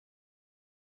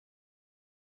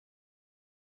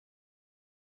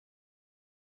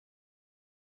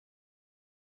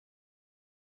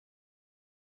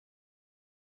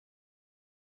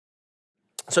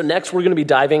So next, we're going to be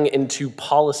diving into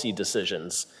policy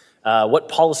decisions. What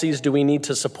policies do we need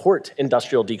to support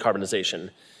industrial decarbonization?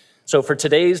 So for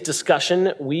today's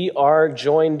discussion, we are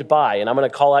joined by, and I'm going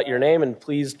to call out your name, and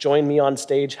please join me on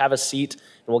stage, have a seat,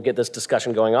 and we'll get this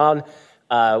discussion going on.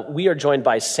 We are joined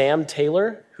by Sam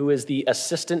Taylor, who is the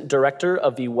Assistant Director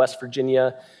of the West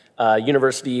Virginia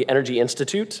University Energy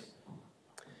Institute.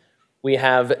 We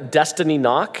have Destenie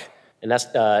Nock, an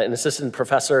assistant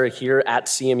professor here at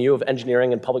CMU of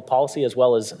Engineering and Public Policy, as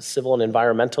well as Civil and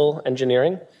Environmental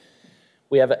Engineering.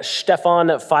 We have Stephan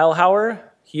Feilhauer.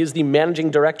 He is the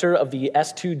Managing Director of the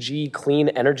S2G Clean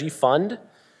Energy Fund.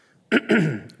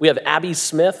 We have Abby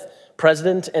Smith,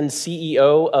 President and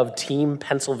CEO of Team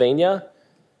Pennsylvania.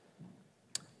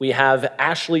 We have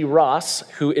Ashleigh Ross,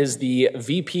 who is the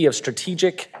VP of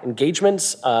Strategic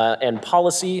Engagements and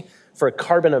Policy for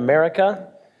Carbon America.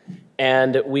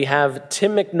 And we have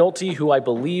Tim McNulty, who I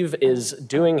believe is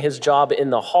doing his job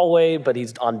in the hallway, but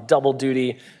he's on double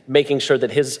duty, making sure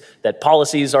that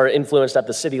policies are influenced at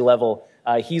the city level.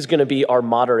 He's going to be our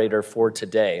moderator for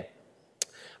today.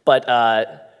 But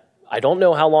I don't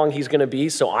know how long he's going to be,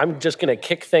 so I'm just going to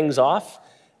kick things off.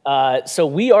 So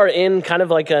we are in kind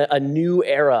of like a new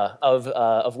era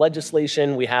of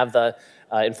legislation. We have the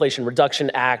Inflation Reduction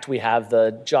Act. We have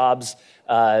the jobs,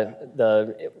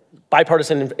 the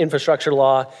bipartisan infrastructure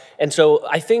law. And so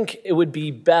I think it would be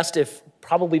best if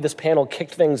probably this panel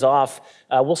kicked things off.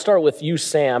 We'll start with you,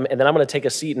 Sam, and then I'm going to take a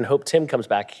seat and hope Tim comes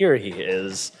back. Here he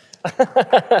is.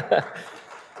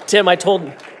 Tim, I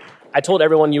told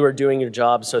everyone you were doing your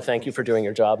job, so thank you for doing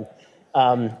your job.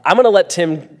 I'm going to let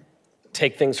Tim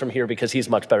take things from here because he's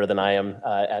much better than I am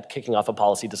at kicking off a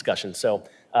policy discussion. So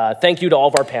thank you to all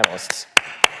of our panelists.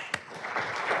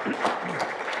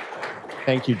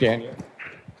 Thank you, Daniel.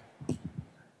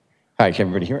 Hi, can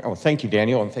everybody hear me? Oh, thank you,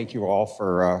 Daniel, and thank you all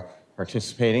for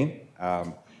participating.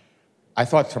 I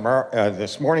thought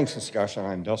this morning's discussion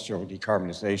on industrial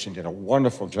decarbonization did a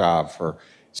wonderful job for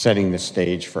setting the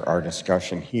stage for our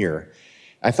discussion here.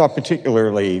 I thought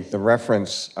particularly the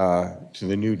reference to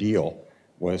the New Deal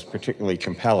was particularly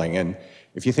compelling. And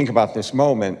if you think about this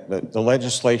moment, the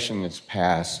legislation that's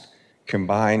passed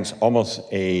combines almost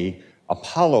a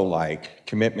Apollo-like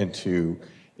commitment to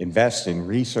invest in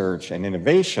research and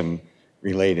innovation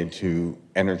related to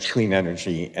clean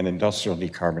energy and industrial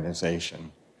decarbonization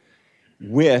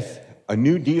with a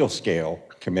New Deal scale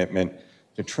commitment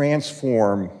to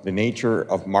transform the nature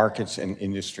of markets and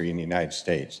industry in the United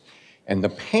States. And the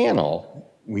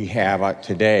panel we have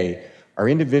today are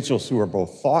individuals who are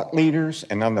both thought leaders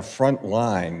and on the front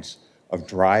lines of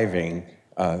driving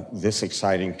this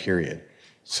exciting period.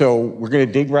 So we're going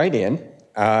to dig right in.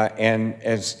 And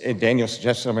as Daniel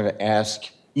suggested, I'm going to ask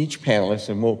each panelist,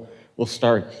 and we'll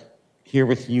start here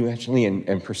with you, Ashleigh,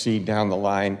 and proceed down the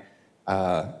line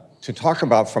to talk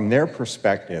about, from their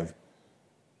perspective,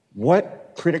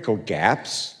 what critical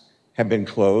gaps have been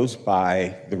closed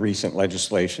by the recent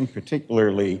legislation,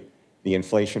 particularly the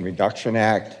Inflation Reduction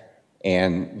Act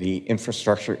and the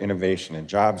Infrastructure Innovation and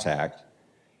Jobs Act,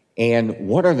 and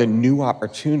what are the new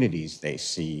opportunities they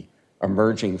see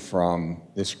emerging from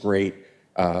this great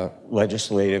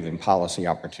legislative and policy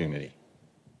opportunity.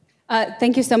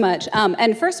 Thank you so much.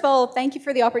 And first of all, thank you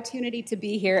for the opportunity to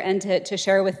be here and to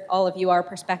share with all of you our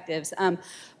perspectives.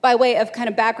 By way of kind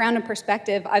of background and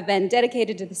perspective, I've been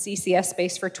dedicated to the CCS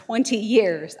space for 20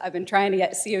 years. I've been trying to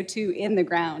get CO2 in the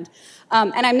ground.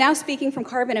 And I'm now speaking from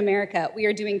Carbon America. We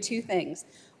are doing two things.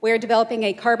 We're developing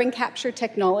a carbon capture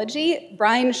technology.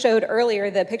 Brian showed earlier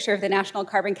the picture of the National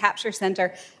Carbon Capture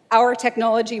Center. Our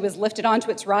technology was lifted onto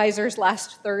its risers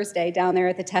last Thursday down there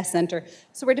at the test center.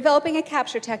 So we're developing a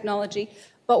capture technology,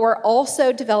 but we're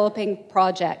also developing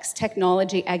projects,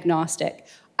 technology agnostic.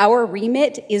 Our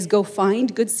remit is go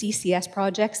find good CCS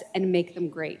projects and make them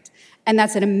great. And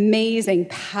that's an amazing,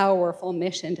 powerful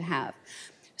mission to have.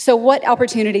 So what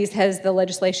opportunities has the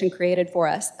legislation created for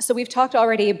us? So we've talked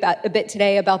already a bit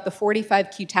today about the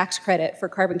 45Q tax credit for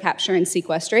carbon capture and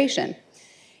sequestration.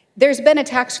 There's been that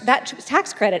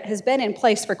tax credit has been in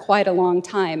place for quite a long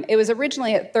time. It was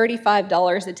originally at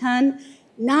 $35 a ton,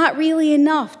 not really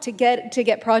enough to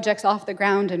get projects off the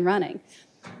ground and running.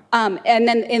 And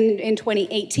then in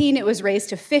 2018, it was raised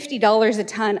to $50 a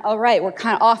ton. All right, we're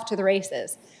kind of off to the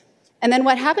races. And then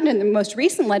what happened in the most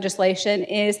recent legislation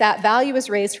is that value was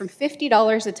raised from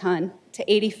 $50 a ton to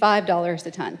 $85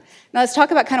 a ton. Now let's talk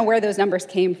about kind of where those numbers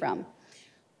came from.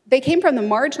 They came from the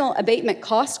marginal abatement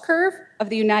cost curve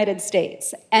of the United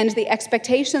States and the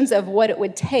expectations of what it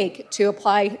would take to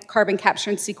apply carbon capture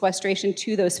and sequestration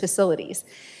to those facilities.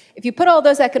 If you put all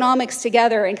those economics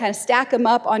together and kind of stack them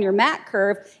up on your MAC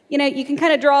curve, you know, you can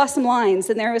kind of draw some lines.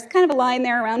 And there was kind of a line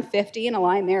there around 50 and a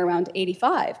line there around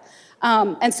 85.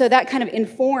 And so that kind of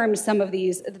informed some of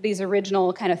these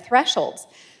original kind of thresholds.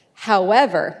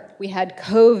 However, we had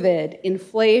COVID,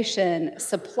 inflation,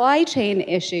 supply chain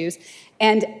issues,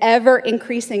 and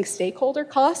ever-increasing stakeholder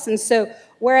costs. And so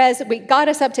whereas we got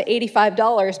us up to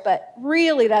 $85, but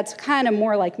really that's kind of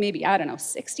more like maybe, I don't know,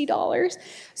 $60.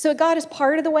 So it got us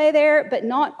part of the way there, but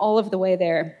not all of the way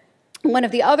there. One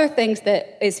of the other things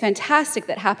that is fantastic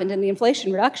that happened in the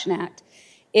Inflation Reduction Act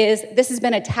is this has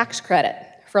been a tax credit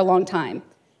for a long time.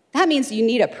 That means you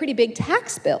need a pretty big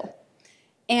tax bill.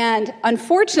 And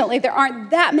unfortunately, there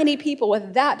aren't that many people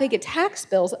with that big a tax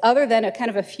bills other than a kind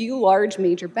of a few large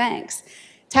major banks.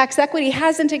 Tax equity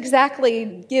hasn't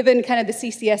exactly given kind of the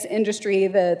CCS industry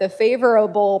the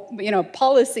favorable, you know,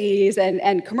 policies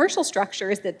and commercial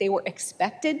structures that they were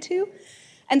expected to.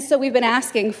 And so we've been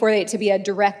asking for it to be a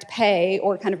direct pay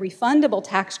or kind of refundable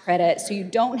tax credit so you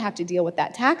don't have to deal with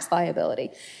that tax liability.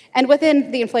 And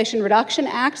within the Inflation Reduction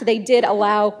Act, they did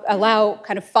allow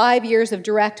kind of 5 years of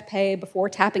direct pay before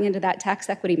tapping into that tax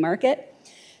equity market.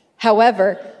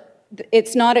 However,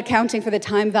 it's not accounting for the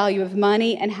time value of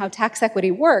money and how tax equity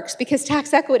works, because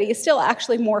tax equity is still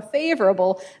actually more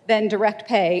favorable than direct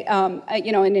pay,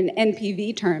 you know, in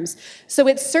NPV terms. So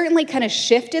it's certainly kind of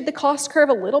shifted the cost curve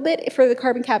a little bit for the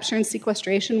carbon capture and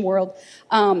sequestration world,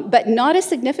 but not as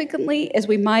significantly as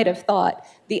we might have thought.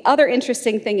 The other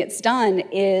interesting thing it's done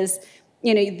is,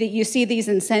 you know, you see these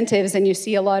incentives and you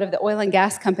see a lot of the oil and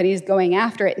gas companies going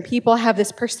after it, and people have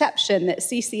this perception that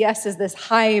CCS is this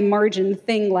high margin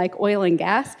thing like oil and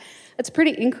gas. That's a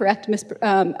pretty incorrect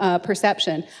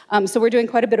perception. So we're doing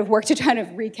quite a bit of work to try to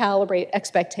recalibrate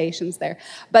expectations there.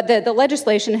 But the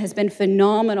legislation has been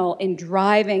phenomenal in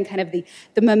driving kind of the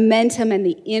momentum and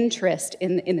the interest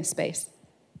in the space.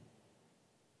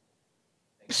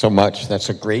 Thanks so much. That's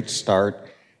a great start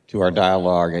to our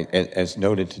dialogue. As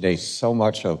noted today, so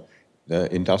much of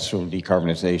the industrial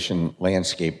decarbonization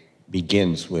landscape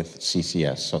begins with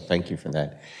CCS, so thank you for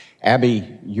that.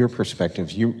 Abby, your perspective,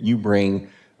 you bring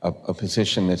a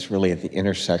position that's really at the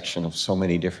intersection of so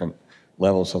many different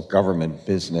levels of government,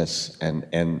 business,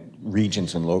 and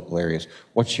regions and local areas.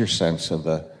 What's your sense of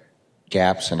the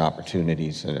gaps and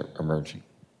opportunities that are emerging?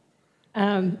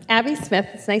 Abby Smith,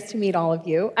 it's nice to meet all of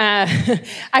you.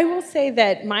 I will say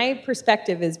that my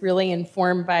perspective is really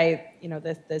informed by, you know,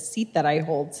 the seat that I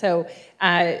hold. So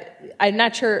I'm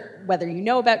not sure whether you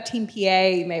know about Team PA.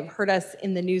 You may have heard us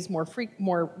in the news more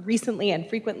recently and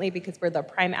frequently because we're the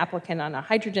prime applicant on a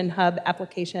hydrogen hub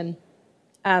application.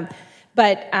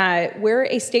 But we're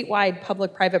a statewide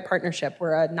public-private partnership.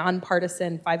 We're a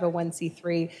nonpartisan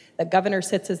 501c3. The governor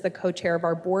sits as the co-chair of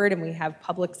our board, and we have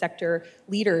public sector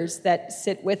leaders that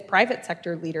sit with private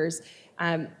sector leaders.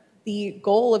 The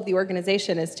goal of the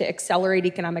organization is to accelerate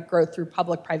economic growth through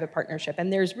public-private partnership,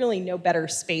 and there's really no better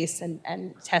space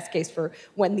and test case for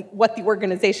what the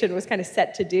organization was kind of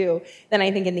set to do than I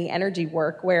think in the energy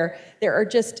work, where there are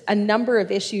just a number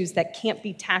of issues that can't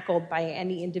be tackled by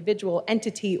any individual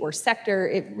entity or sector.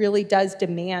 It really does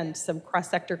demand some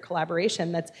cross-sector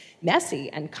collaboration that's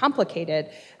messy and complicated,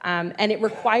 and it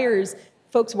requires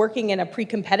folks working in a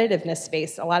pre-competitiveness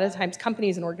space. A lot of times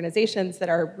companies and organizations that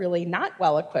are really not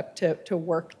well equipped to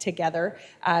work together,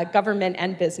 government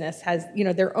and business, has, you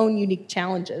know, their own unique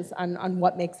challenges on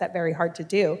what makes that very hard to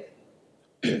do.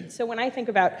 So when I think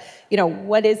about, you know,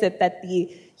 what is it that the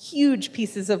huge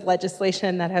pieces of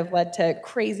legislation that have led to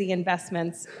crazy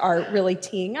investments are really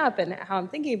teeing up, and how I'm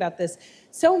thinking about this,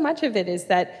 so much of it is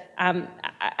that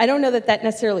I don't know that that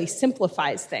necessarily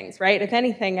simplifies things, right? If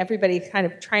anything, everybody's kind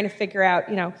of trying to figure out,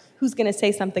 you know, who's going to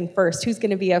say something first, who's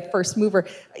going to be a first mover,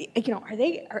 you know,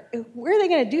 where are they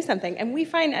going to do something? And we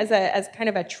find as kind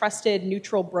of a trusted,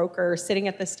 neutral broker sitting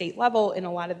at the state level in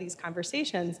a lot of these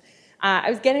conversations,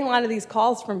 I was getting a lot of these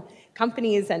calls from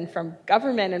companies and from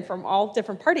government and from all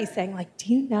different parties saying, like,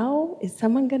 do you know, is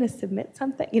someone going to submit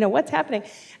something? You know, what's happening?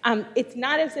 It's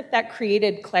not as if that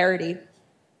created clarity.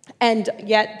 And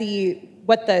yet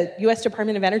what the U.S.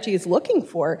 Department of Energy is looking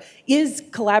for is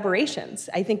collaborations.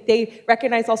 I think they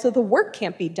recognize also the work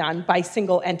can't be done by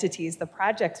single entities. The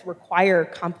projects require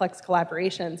complex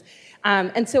collaborations.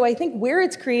 And so I think where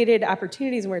it's created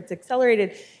opportunities and where it's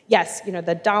accelerated, yes, you know,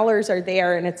 the dollars are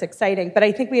there and it's exciting, but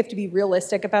I think we have to be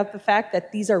realistic about the fact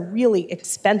that these are really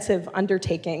expensive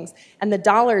undertakings, and the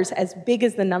dollars, as big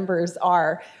as the numbers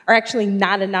are actually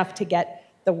not enough to get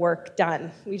the work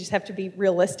done. We just have to be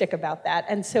realistic about that.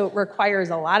 And so it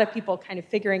requires a lot of people kind of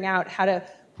figuring out how to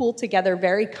pool together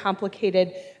very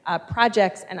complicated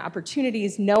projects and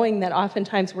opportunities, knowing that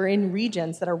oftentimes we're in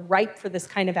regions that are ripe for this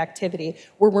kind of activity,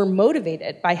 where we're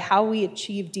motivated by how we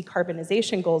achieve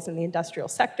decarbonization goals in the industrial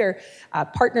sector.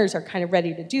 Partners are kind of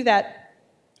ready to do that.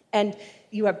 And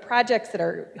you have projects that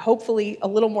are hopefully a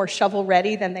little more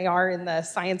shovel-ready than they are in the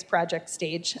science project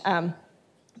stage.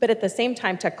 But at the same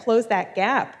time, to close that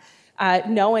gap,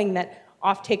 knowing that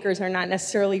off-takers are not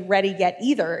necessarily ready yet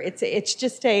either. It's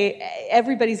just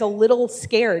everybody's a little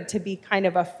scared to be kind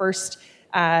of a first,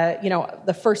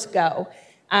 the first go.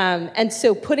 And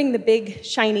so putting the big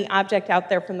shiny object out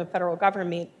there from the federal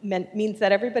government means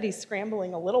that everybody's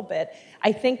scrambling a little bit.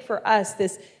 I think for us,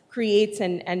 this creates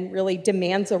and really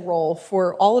demands a role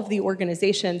for all of the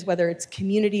organizations, whether it's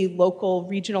community, local,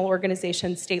 regional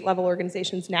organizations, state-level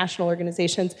organizations, national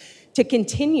organizations, to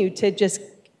continue to just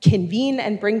convene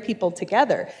and bring people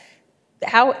together.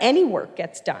 How any work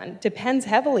gets done depends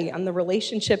heavily on the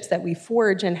relationships that we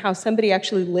forge and how somebody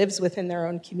actually lives within their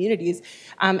own communities.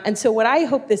 And so what I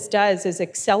hope this does is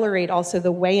accelerate also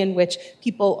the way in which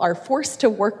people are forced to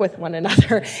work with one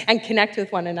another and connect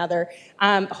with one another.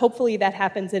 Hopefully that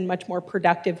happens in much more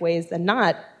productive ways than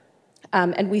not.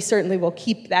 And we certainly will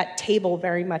keep that table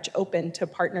very much open to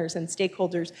partners and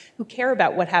stakeholders who care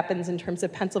about what happens in terms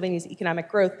of Pennsylvania's economic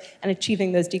growth and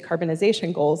achieving those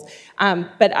decarbonization goals.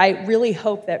 But I really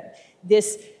hope that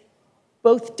this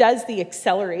both does the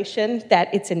acceleration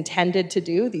that it's intended to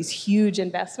do, these huge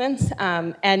investments,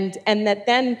 and that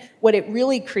then what it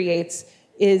really creates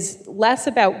is less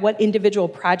about what individual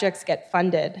projects get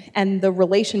funded and the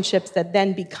relationships that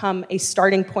then become a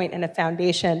starting point and a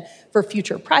foundation for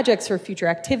future projects, for future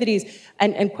activities,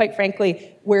 and quite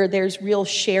frankly, where there's real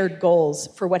shared goals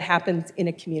for what happens in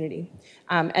a community.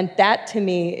 And that, to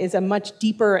me, is a much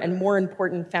deeper and more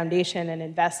important foundation and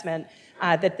investment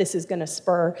that this is going to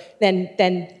spur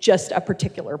than just a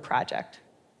particular project.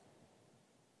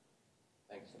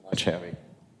 Thanks so much, Abby.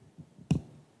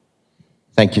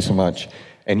 Thank you so much.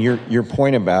 And your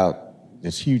point about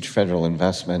this huge federal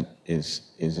investment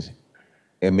is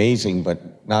amazing,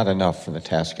 but not enough for the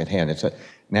task at hand. It's a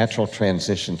natural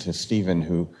transition to Stephen,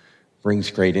 who brings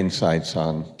great insights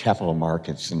on capital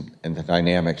markets and the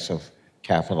dynamics of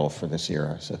capital for this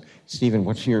era. So, Stephen,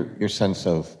 what's your sense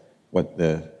of what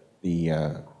the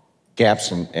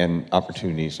gaps and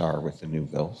opportunities are with the new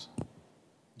bills?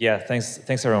 Yeah, thanks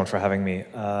everyone for having me.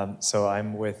 So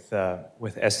I'm with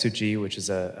S2G, which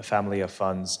is a family of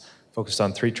funds focused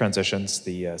on 3 transitions: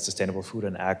 the sustainable food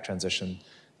and ag transition,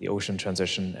 the ocean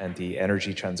transition, and the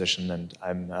energy transition. And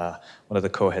I'm one of the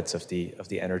co-heads of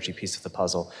the energy piece of the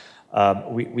puzzle.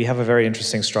 We have a very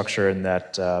interesting structure in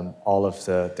that all of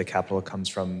the capital comes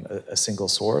from a single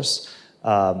source,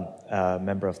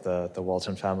 member of the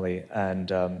Walton family, and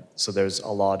so there's a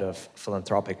lot of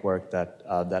philanthropic work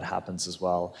that happens as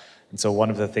well. And so one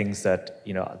of the things that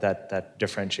that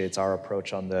differentiates our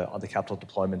approach on the capital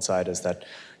deployment side is that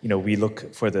we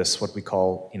look for this what we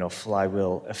call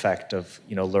flywheel effect of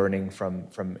learning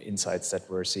from insights that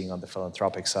we're seeing on the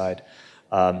philanthropic side.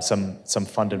 Some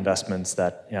fund investments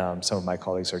that some of my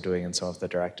colleagues are doing, and some of the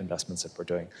direct investments that we're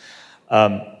doing.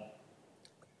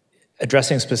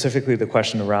 Addressing specifically the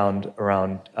question around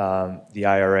the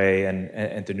IRA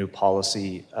and the new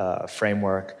policy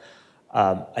framework,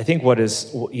 I think what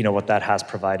that has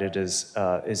provided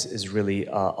is really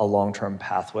a long-term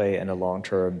pathway and a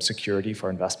long-term security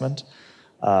for investment.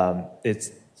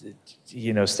 It's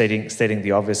stating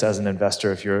the obvious as an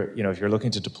investor, if you're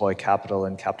looking to deploy capital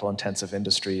in capital-intensive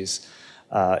industries,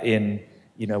 when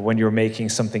you're making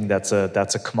something that's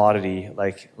a commodity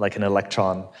like an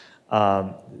electron.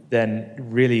 Then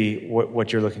really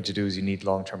what you're looking to do is you need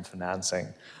long-term financing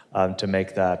to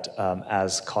make that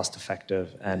as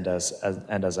cost-effective and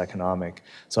as economic.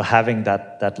 So having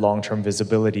that long-term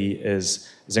visibility is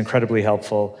incredibly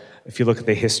helpful. If you look at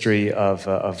the history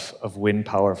of wind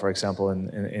power, for example,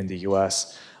 in the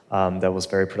US, that was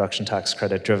very production tax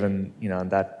credit driven, and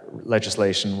that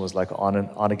legislation was like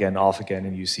on again, off again,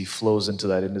 and you see flows into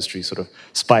that industry sort of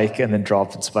spike and then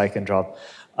drop and spike and drop.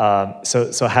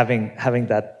 So having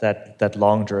that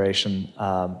long duration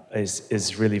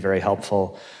is really very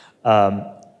helpful.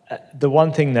 The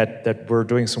one thing that we're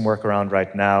doing some work around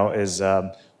right now is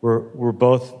we're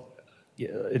both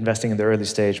investing in the early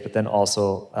stage, but then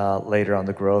also later on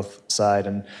the growth side.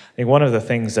 And I think one of the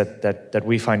things that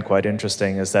we find quite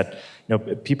interesting is that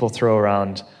people throw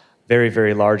around very,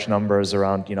 very large numbers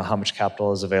around how much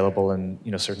capital is available, and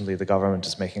certainly the government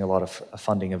is making a lot of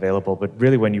funding available. But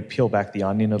really, when you peel back the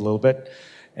onion a little bit,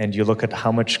 and you look at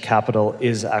how much capital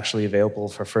is actually available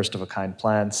for first-of-a-kind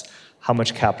plants, how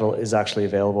much capital is actually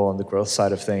available on the growth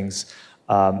side of things,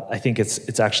 I think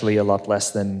it's actually a lot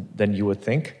less than you would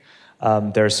think.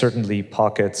 There are certainly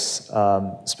pockets,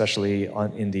 especially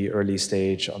in the early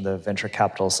stage on the venture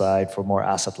capital side for more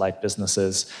asset-light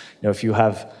businesses. If you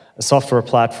have a software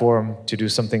platform to do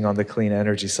something on the clean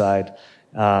energy side,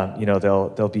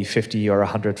 there'll be 50 or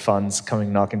 100 funds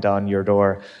coming knocking down your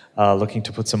door, looking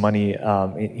to put some money,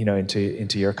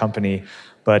 into your company.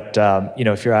 But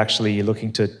if you're actually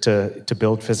looking to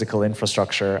build physical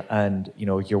infrastructure and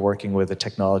you're working with a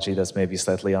technology that's maybe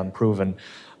slightly unproven,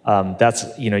 that's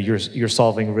you're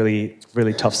solving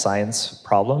really tough science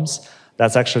problems.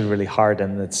 That's actually really hard,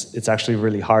 and it's actually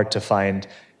really hard to find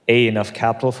enough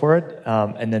capital for it,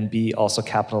 and then B, also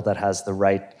capital that has the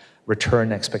right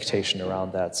return expectation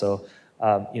around that. So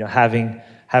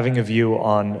having a view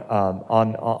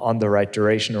on the right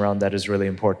duration around that is really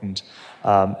important,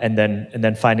 and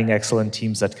then finding excellent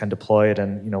teams that can deploy it.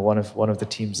 And one of the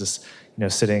teams is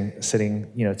sitting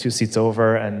 2 seats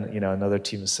over, and another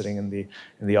team is sitting in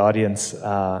the audience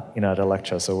at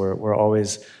Electra. So we're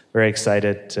always very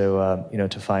excited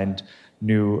to find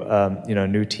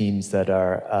new teams that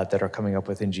are coming up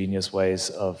with ingenious ways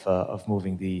of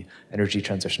moving the energy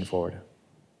transition forward.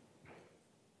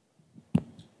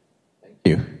 Thank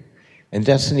you. And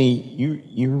Destenie,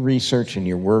 your research and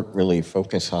your work really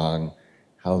focus on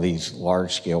how these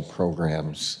large-scale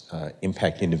programs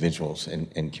impact individuals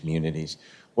and communities.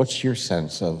 What's your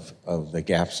sense of the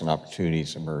gaps and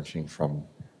opportunities emerging from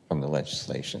the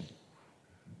legislation?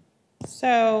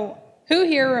 So, who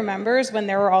here remembers when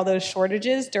there were all those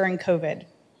shortages during COVID?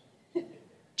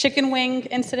 Chicken wing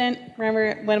incident,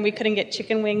 remember when we couldn't get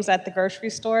chicken wings at the grocery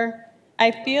store?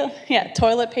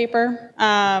 Toilet paper.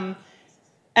 And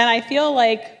I feel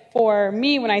like for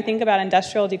me, when I think about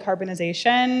industrial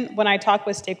decarbonization, when I talk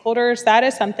with stakeholders, that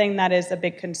is something that is a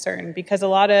big concern, because a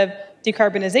lot of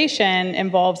decarbonization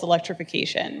involves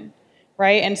electrification,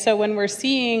 right? And so when we're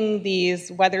seeing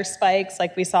these weather spikes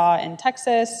like we saw in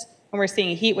Texas, when we're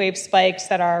seeing heat wave spikes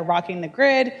that are rocking the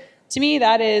grid, to me,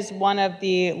 that is one of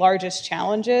the largest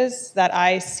challenges that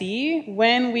I see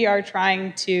when we are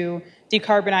trying to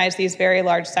decarbonize these very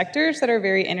large sectors that are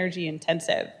very energy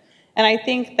intensive. And I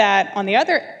think that on the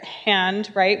other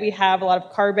hand, right, we have a lot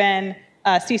of carbon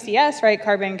CCS, right,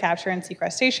 carbon capture and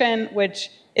sequestration, which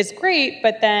is great,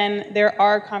 but then there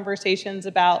are conversations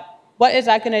about what is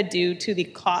that going to do to the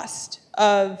cost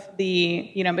of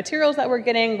the materials that we're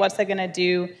getting, what's that going to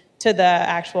do to the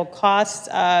actual cost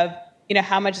of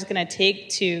how much it's going to take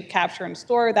to capture and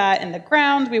store that in the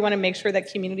ground. We want to make sure that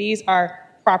communities are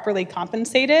properly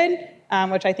compensated,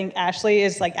 which I think Ashleigh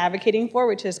is advocating for,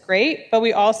 which is great. But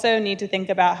we also need to think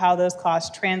about how those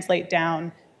costs translate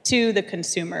down to the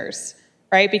consumers,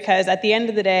 right? Because at the end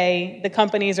of the day, the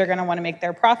companies are going to want to make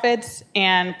their profits,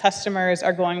 and customers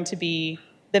are going to be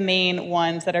the main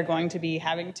ones that are going to be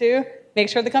having to make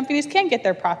sure the companies can get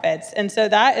their profits. And so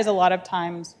that is a lot of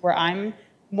times where I'm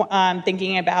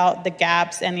thinking about the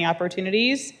gaps and the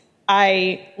opportunities.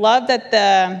 I love that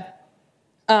the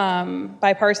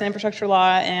bipartisan infrastructure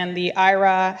law and the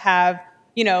IRA have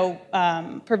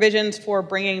provisions for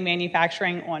bringing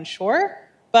manufacturing onshore,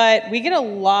 but we get a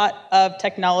lot of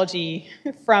technology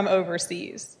from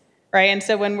overseas, right? And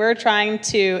so when we're trying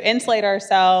to insulate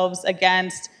ourselves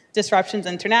against disruptions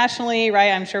internationally,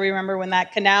 right? I'm sure we remember when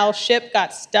that canal ship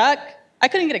got stuck. I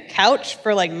couldn't get a couch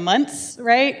for months,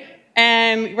 right?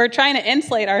 And we're trying to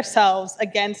insulate ourselves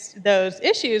against those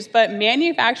issues, but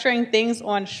manufacturing things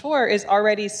onshore is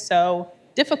already so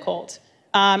difficult.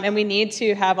 And we need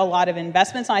to have a lot of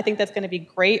investments. And I think that's going to be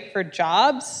great for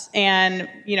jobs and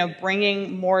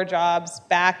bringing more jobs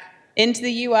back into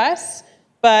the US.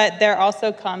 But there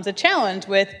also comes a challenge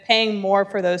with paying more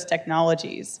for those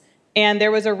technologies. And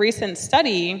there was a recent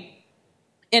study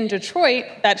in Detroit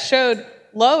that showed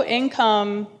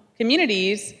low-income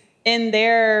communities in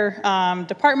their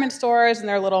department stores and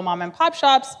their little mom and pop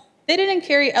shops, they didn't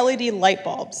carry LED light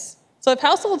bulbs. So if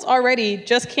households already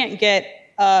just can't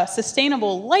get a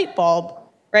sustainable light bulb,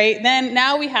 right, then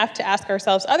now we have to ask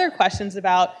ourselves other questions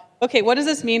about, okay, what does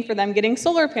this mean for them getting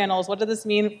solar panels? What does this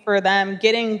mean for them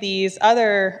getting these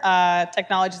other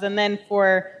technologies? And then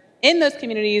in those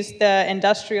communities, the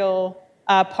industrial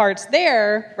parts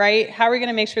there, right, how are we going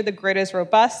to make sure the grid is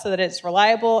robust so that it's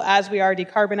reliable as we are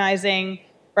decarbonizing,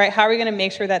 right? How are we going to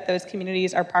make sure that those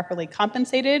communities are properly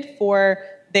compensated for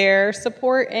their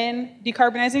support in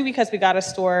decarbonizing? Because we got to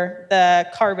store the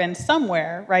carbon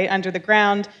somewhere, right, under the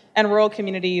ground, and rural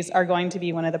communities are going to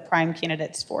be one of the prime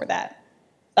candidates for that.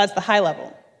 That's the high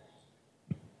level.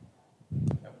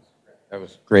 That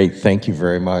was great. Thank you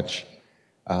very much.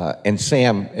 And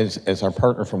Sam, as our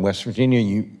partner from West Virginia,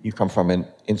 you come from an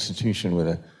institution with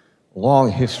a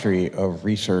long history of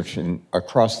research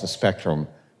across the spectrum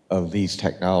of these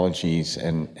technologies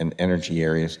and energy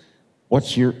areas.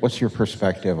 What's your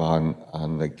perspective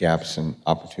on the gaps and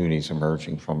opportunities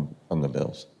emerging from the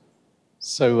bills?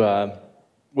 So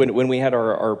when we had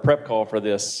our prep call for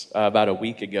this about a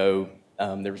week ago,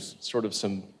 there was sort of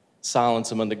some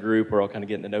silence among the group. We're all kind of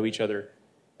getting to know each other.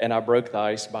 And I broke the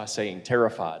ice by saying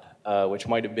terrified, which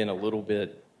might have been a little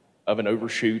bit of an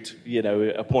overshoot, you know,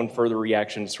 upon further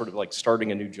reaction, sort of like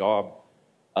starting a new job.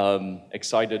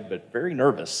 Excited, but very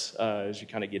nervous as you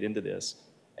kind of get into this.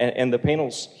 And the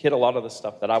panels hit a lot of the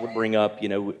stuff that I would bring up. You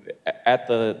know, at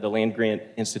the land grant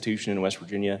institution in West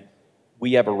Virginia,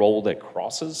 we have a role that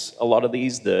crosses a lot of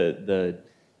these. The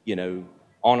you know,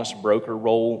 honest broker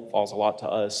role falls a lot to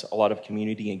us. A lot of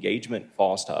community engagement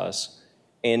falls to us.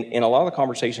 And a lot of the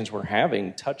conversations we're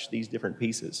having touch these different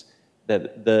pieces.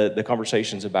 That the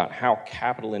conversations about how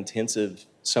capital intensive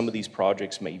some of these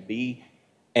projects may be,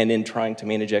 and in trying to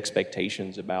manage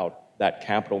expectations about that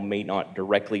capital may not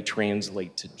directly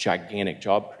translate to gigantic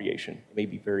job creation. It may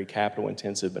be very capital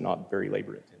intensive, but not very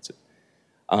labor intensive.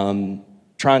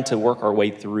 Trying to work our way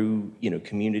through, you know,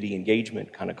 community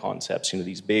engagement kind of concepts. You know,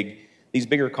 these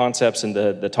bigger concepts, and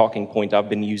the talking point I've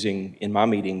been using in my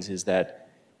meetings is that,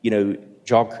 you know,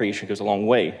 job creation goes a long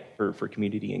way for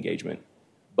community engagement,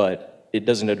 but it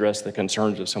doesn't address the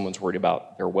concerns if someone's worried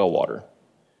about their well water.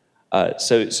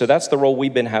 So that's the role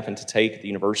we've been having to take at the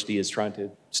university, is trying to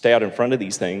stay out in front of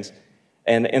these things.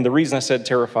 And the reason I said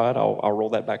terrified, I'll roll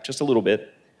that back just a little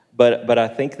bit, but I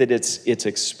think that it's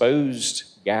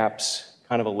exposed gaps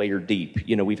kind of a layer deep.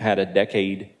 You know, we've had a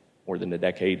decade, more than a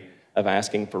decade, of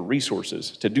asking for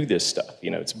resources to do this stuff.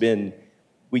 You know, it's been,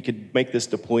 we could make this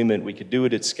deployment, we could do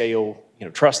it at scale, you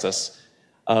know, trust us.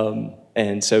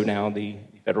 And so now the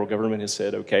federal government has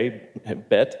said, okay,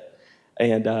 bet.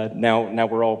 And now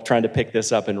we're all trying to pick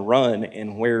this up and run.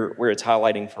 And where it's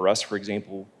highlighting for us, for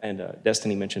example, and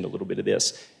Destenie mentioned a little bit of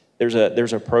this, there's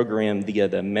a program via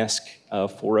the MESC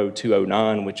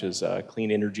 40209, which is a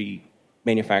Clean Energy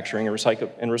Manufacturing and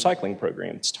Recycling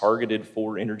Program. It's targeted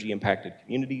for energy impacted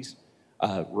communities,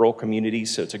 rural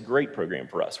communities, so it's a great program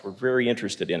for us. We're very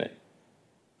interested in it.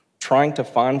 Trying to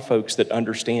find folks that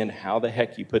understand how the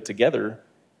heck you put together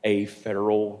a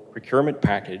federal procurement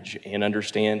package and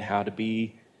understand how to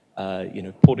be, you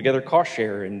know, pull together cost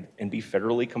share and be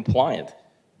federally compliant.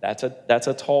 That's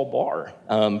a tall bar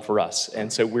for us.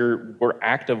 And so we're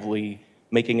actively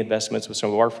making investments with some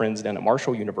of our friends down at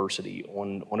Marshall University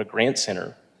on a grant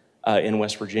center in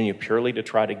West Virginia, purely to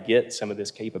try to get some of this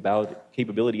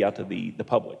capability out to the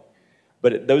public.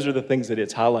 But those are the things that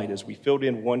it's highlighted, is we filled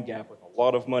in one gap with a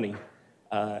lot of money,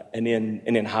 and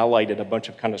then highlighted a bunch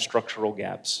of kind of structural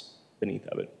gaps beneath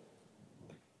of it.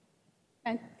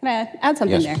 Can I add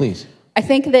something there? Yes, please. I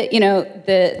think that, you know,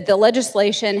 the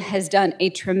legislation has done a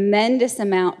tremendous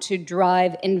amount to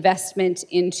drive investment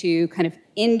into kind of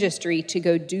industry to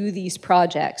go do these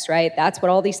projects, right? That's what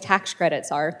all these tax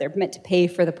credits are. They're meant to pay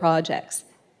for the projects.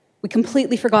 We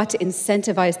completely forgot to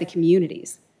incentivize the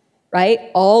communities, right?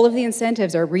 All of the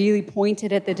incentives are really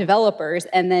pointed at the developers,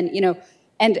 and then, you know,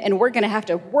 and we're going to have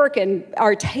to work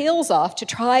our tails off to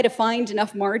try to find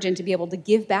enough margin to be able to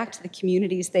give back to the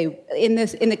communities in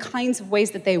the kinds of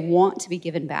ways that they want to be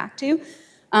given back to.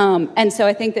 And so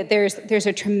I think that there's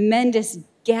a tremendous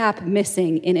gap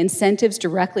missing in incentives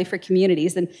directly for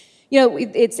communities. And, you know,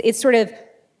 it's sort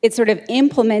of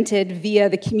implemented via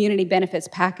the community benefits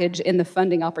package in the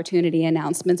funding opportunity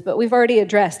announcements, but we've already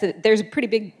addressed that there's a pretty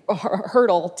big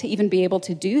hurdle to even be able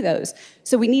to do those.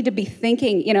 So we need to be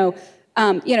thinking,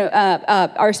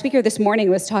 our speaker this morning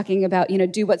was talking about, you know,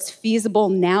 do what's feasible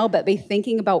now, but be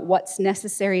thinking about what's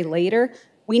necessary later.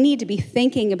 We need to be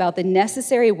thinking about the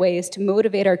necessary ways to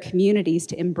motivate our communities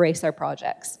to embrace our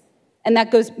projects. And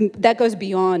that goes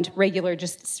beyond regular,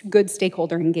 just good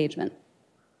stakeholder engagement.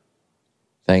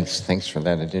 Thanks for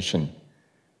that addition.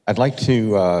 I'd like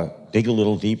to dig a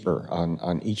little deeper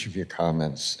on each of your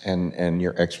comments and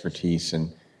your expertise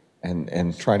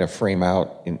and try to frame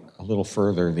out a little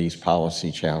further these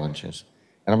policy challenges.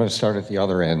 And I'm going to start at the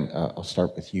other end. I'll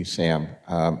start with you, Sam.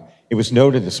 It was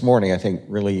noted this morning, I think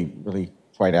really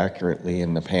quite accurately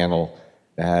in the panel,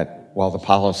 that while the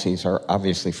policies are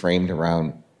obviously framed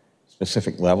around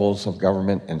specific levels of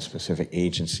government and specific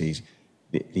agencies,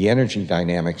 the energy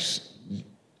dynamics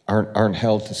aren't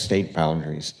held to state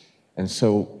boundaries. And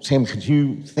so, Sam, could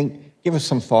you give us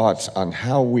some thoughts on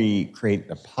how we create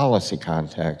a policy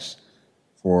context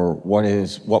for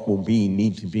what will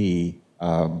need to be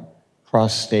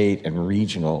cross-state and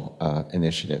regional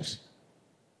initiatives?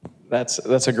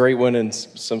 That's a great one, and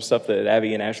some stuff that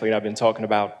Abby and Ashleigh and I have been talking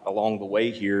about along the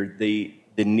way here.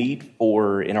 the need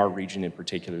for, in our region in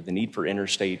particular, the need for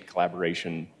interstate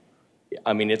collaboration,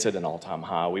 I mean, it's at an all-time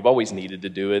high. We've always needed to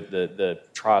do it. The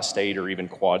tri-state or even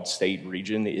quad-state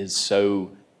region is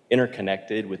so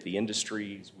interconnected with the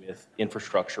industries, with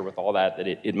infrastructure, with all that, that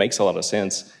it makes a lot of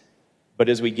sense. But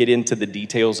as we get into the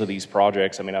details of these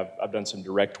projects, I mean, I've done some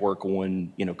direct work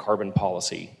on, carbon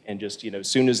policy, and just, as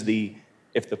soon as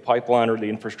if the pipeline or the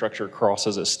infrastructure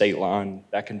crosses a state line,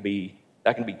 that can be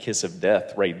kiss of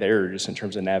death right there, just in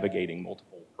terms of navigating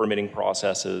multiple permitting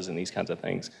processes and these kinds of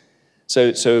things.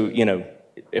 So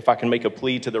if I can make a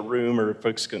plea to the room, or if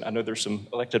folks can, I know there's some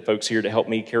elected folks here to help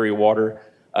me carry water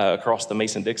across the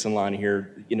Mason-Dixon line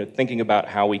here, thinking about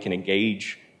how we can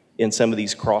engage in some of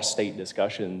these cross-state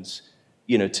discussions,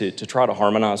 to try to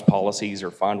harmonize policies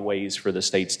or find ways for the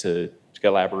states to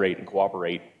collaborate and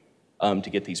cooperate to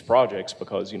get these projects,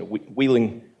 because,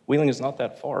 Wheeling is not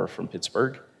that far from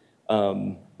Pittsburgh,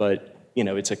 but,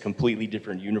 it's a completely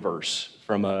different universe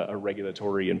from a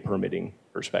regulatory and permitting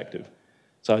perspective.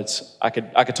 So I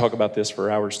could talk about this for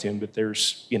hours, Tim, but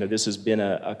there's, this has been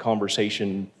a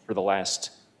conversation for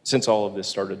since all of this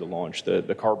started to launch,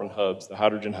 the carbon hubs, the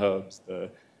hydrogen hubs,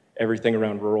 everything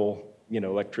around rural,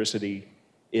 electricity.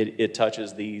 It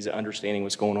touches these, understanding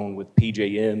what's going on with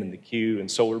PJM and the Q and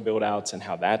solar build-outs and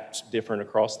how that's different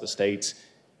across the states.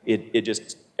 It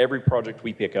just, every project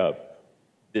we pick up,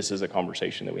 this is a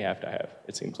conversation that we have to have,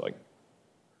 it seems like.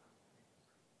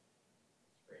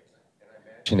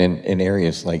 In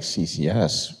areas like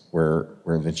CCS, where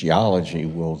the geology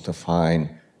will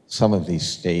define some of these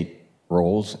state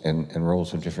roles and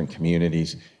roles of different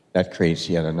communities, that creates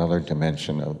yet another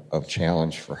dimension of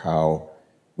challenge for how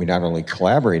we not only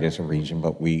collaborate as a region,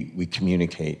 but we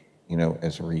communicate,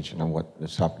 as a region on what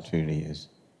this opportunity is.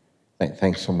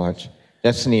 Thanks so much.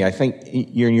 Destenie, I think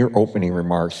in your opening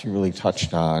remarks, you really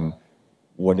touched on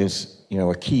what is,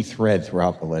 a key thread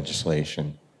throughout the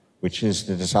legislation, which is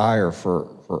the desire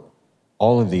for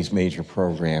all of these major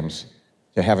programs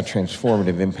to have a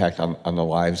transformative impact on the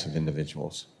lives of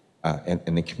individuals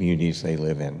and the communities they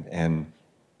live in.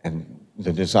 And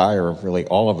the desire of really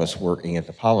all of us working at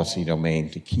the policy domain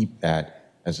to keep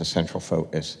that as a central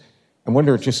focus. I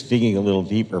wonder, just digging a little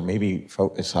deeper, maybe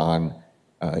focus on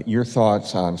your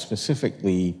thoughts on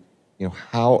specifically,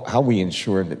 how we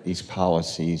ensure that these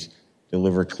policies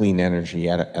deliver clean energy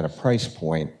at a price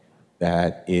point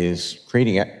that is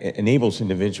enables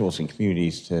individuals and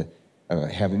communities to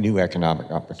have new economic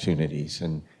opportunities,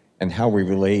 and how we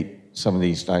relate some of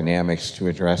these dynamics to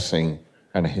addressing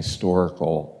kind of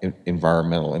historical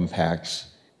environmental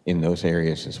impacts in those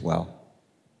areas as well.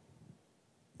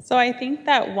 So I think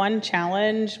that one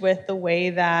challenge with the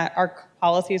way that our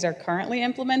policies are currently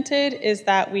implemented is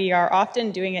that we are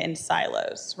often doing it in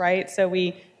silos, right? So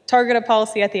we target a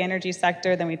policy at the energy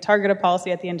sector, then we target a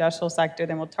policy at the industrial sector,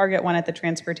 then we'll target one at the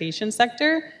transportation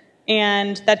sector.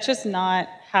 And that's just not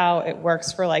how it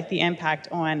works for the impact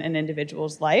on an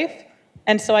individual's life.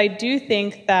 And so I do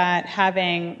think that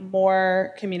having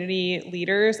more community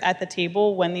leaders at the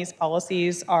table when these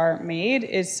policies are made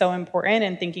is so important,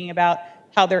 and thinking about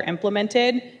how they're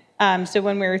implemented. So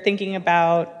when we were thinking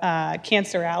about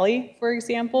Cancer Alley, for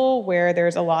example, where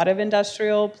there's a lot of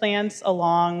industrial plants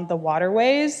along the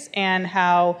waterways, and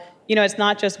how, it's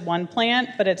not just one plant,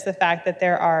 but it's the fact that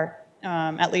there are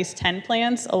at least 10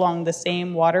 plants along the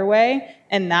same waterway,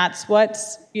 and that's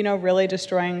what's, really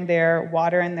destroying their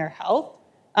water and their health.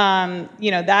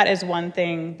 That is one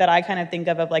thing that I kind of think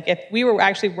of if we were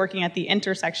actually working at the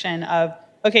intersection of,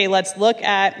 okay, let's look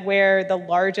at where the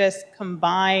largest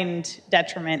combined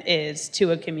detriment is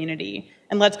to a community,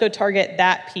 and let's go target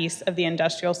that piece of the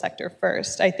industrial sector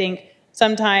first. I think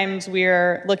sometimes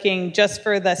we're looking just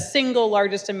for the single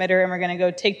largest emitter, and we're going to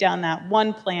go take down that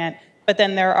one plant, but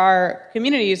then there are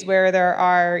communities where there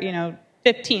are,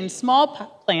 15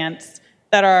 small plants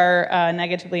that are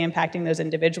negatively impacting those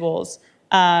individuals.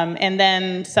 And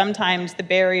then sometimes the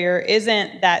barrier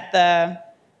isn't that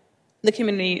the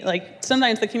community,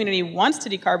 sometimes the community wants to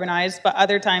decarbonize, but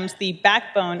other times the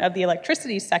backbone of the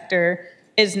electricity sector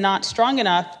is not strong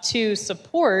enough to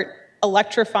support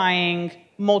electrifying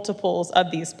multiples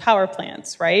of these power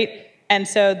plants, right? And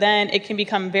so then it can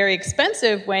become very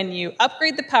expensive when you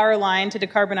upgrade the power line to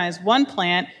decarbonize one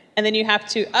plant, and then you have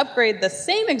to upgrade the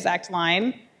same exact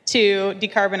line to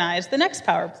decarbonize the next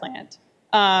power plant.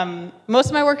 Most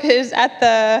of my work is at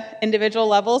the individual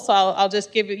level, so I'll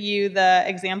just give you the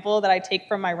example that I take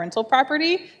from my rental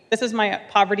property. This is my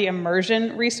poverty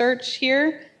immersion research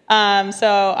here.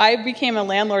 So I became a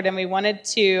landlord, and we wanted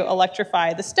to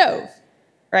electrify the stove,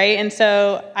 right? And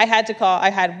so I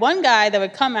had one guy that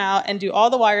would come out and do all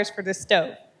the wires for the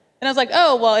stove. And I was like,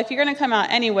 oh, well, if you're going to come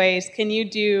out anyways, can you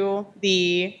do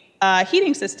the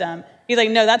heating system? He's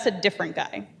like, no, that's a different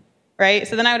guy, right?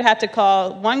 So then I would have to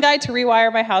call one guy to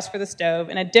rewire my house for the stove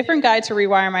and a different guy to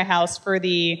rewire my house for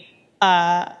the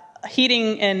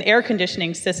heating and air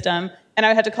conditioning system. And I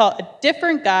would have to call a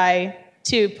different guy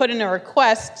to put in a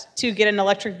request to get an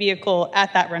electric vehicle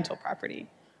at that rental property.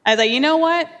 I was like, you know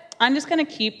what? I'm just going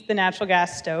to keep the natural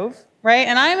gas stove, right?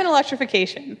 And I'm in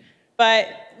electrification. But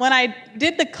when I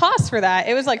did the cost for that,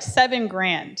 it was like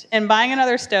 $7,000. And buying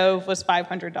another stove was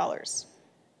 $500,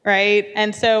 right?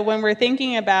 And so when we're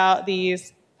thinking about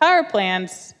these power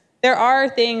plants, there are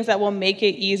things that will make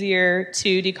it easier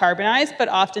to decarbonize, but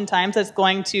oftentimes it's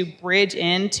going to bridge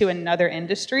into another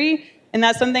industry. And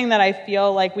that's something that I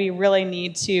feel like we really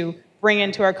need to bring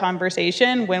into our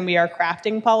conversation when we are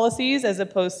crafting policies as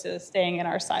opposed to staying in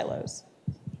our silos.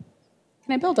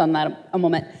 Can I build on that a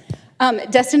moment?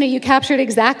 Destiny, you captured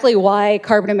exactly why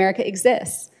Carbon America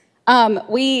exists.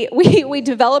 We were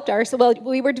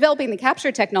developing the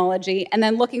capture technology and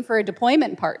then looking for a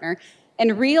deployment partner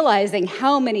and realizing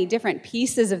how many different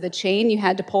pieces of the chain you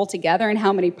had to pull together and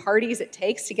how many parties it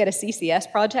takes to get a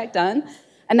CCS project done.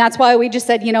 And that's why we just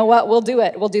said, you know what, we'll do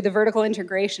it. We'll do the vertical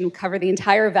integration, we'll cover the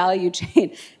entire value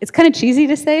chain. It's kind of cheesy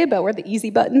to say, but we're the easy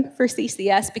button for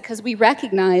CCS because we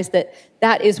recognize that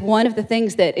that is one of the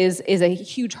things that is a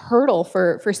huge hurdle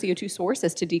for CO2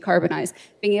 sources to decarbonize,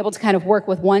 being able to kind of work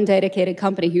with one dedicated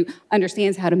company who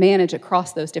understands how to manage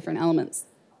across those different elements.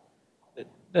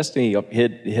 Destiny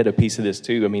hit a piece of this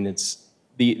too. I mean, it's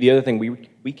the other thing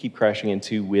we keep crashing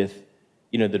into with,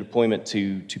 the deployment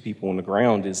to people on the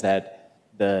ground is that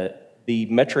the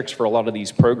metrics for a lot of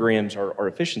these programs are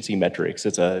efficiency metrics.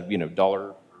 It's a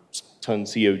dollar ton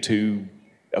CO2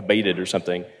 abated or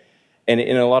something. And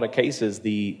in a lot of cases,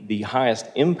 the highest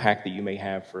impact that you may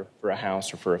have for a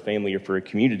house or for a family or for a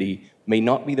community may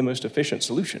not be the most efficient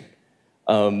solution.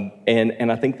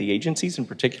 And I think the agencies in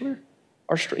particular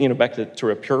are, back to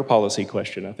a pure policy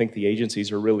question, I think the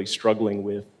agencies are really struggling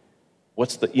with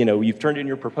what's the, you've turned in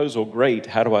your proposal, great,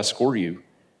 how do I score you?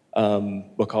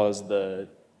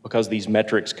 Because these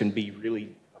metrics can be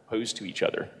really opposed to each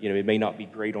other. It may not be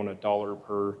great on a dollar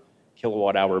per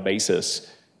kilowatt hour basis,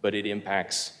 but it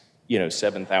impacts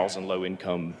 7,000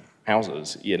 low-income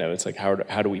houses. It's like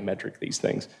how do we metric these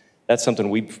things? That's something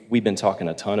we've been talking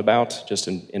a ton about just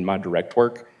in my direct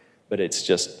work, but it's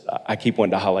just I keep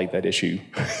wanting to highlight that issue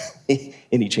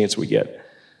any chance we get.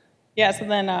 Yeah, so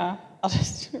then I'll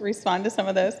just respond to some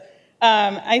of those.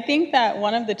 I think that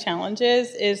one of the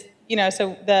challenges is,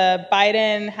 so the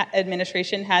Biden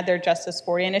administration had their Justice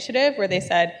 40 initiative where they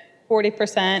said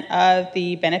 40% of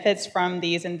the benefits from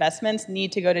these investments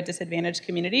need to go to disadvantaged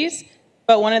communities.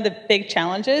 But one of the big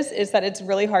challenges is that it's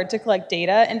really hard to collect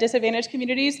data in disadvantaged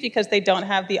communities because they don't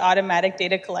have the automatic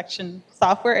data collection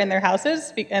software in their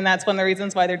houses, and that's one of the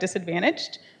reasons why they're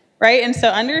disadvantaged, right? And so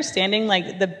understanding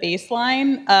like the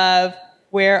baseline of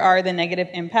where are the negative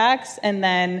impacts and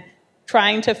then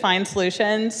trying to find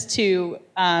solutions to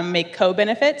make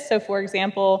co-benefits. So for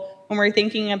example, when we're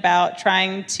thinking about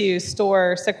trying to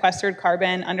store sequestered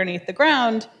carbon underneath the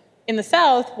ground, in the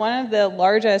South, one of the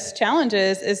largest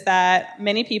challenges is that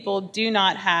many people do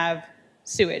not have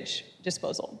sewage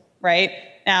disposal, right?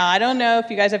 Now, I don't know if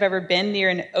you guys have ever been near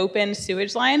an open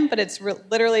sewage line, but it's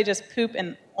literally just poop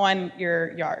on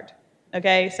your yard,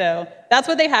 okay? So that's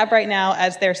what they have right now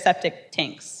as their septic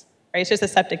tanks, right? It's just a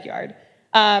septic yard.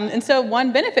 And so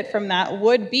one benefit from that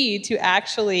would be to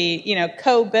actually,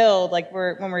 co-build, like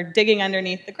when we're digging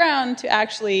underneath the ground, to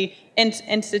actually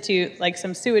institute like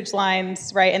some sewage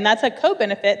lines, right? And that's a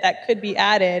co-benefit that could be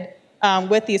added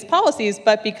with these policies,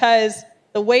 but because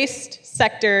the waste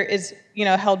sector is,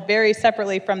 held very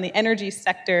separately from the energy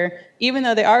sector, even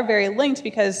though they are very linked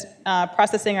because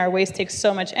processing our waste takes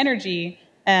so much energy,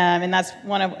 and that's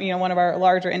one of our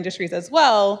larger industries as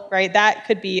well, right? That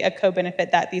could be a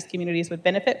co-benefit that these communities would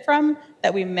benefit from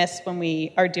that we miss when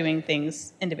we are doing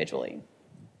things individually.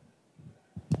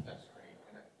 That's great.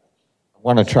 I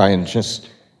want to try and just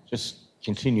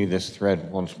continue this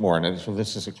thread once more. And so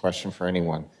this is a question for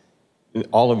anyone.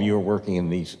 All of you are working in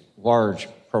these large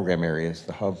program areas,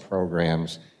 the hub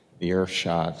programs, the earth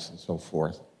shots, and so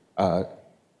forth.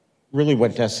 Really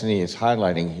what Destiny is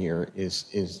highlighting here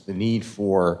is the need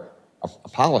for a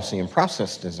policy and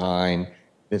process design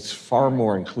that's far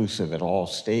more inclusive at all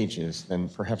stages than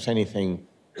perhaps anything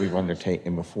we've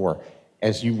undertaken before.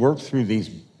 As you work through these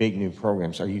big new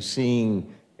programs, are you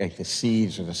seeing like the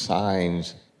seeds or the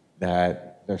signs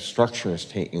that the structure is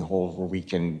taking hold where we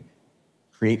can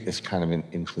create this kind of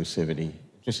inclusivity?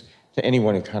 Just to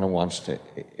anyone who kind of wants to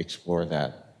explore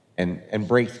that and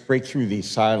break through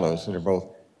these silos that are both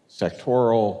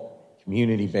sectoral,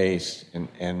 community-based,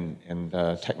 and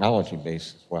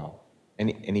technology-based as well.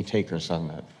 Any takers on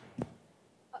that?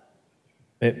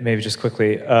 Maybe just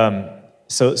quickly.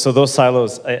 So those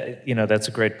silos, that's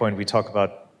a great point. We talk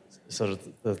about sort of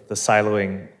the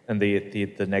siloing and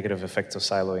the negative effects of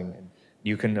siloing.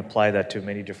 You can apply that to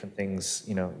many different things.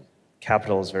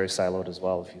 Capital is very siloed as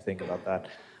well, if you think about that.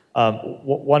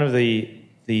 One of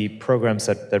the programs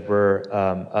that we're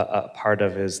a part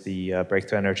of is the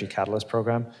Breakthrough Energy Catalyst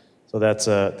program. So that's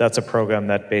a program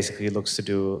that basically looks to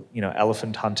do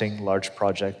elephant hunting, large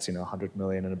projects, 100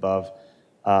 million and above,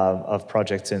 of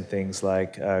projects in things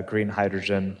like green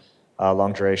hydrogen,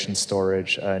 long duration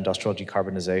storage, industrial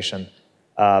decarbonization.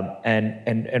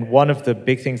 And one of the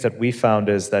big things that we found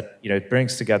is that it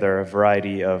brings together a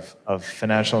variety of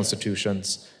financial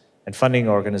institutions and funding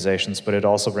organizations, but it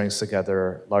also brings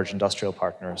together large industrial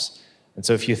partners. And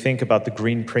so if you think about the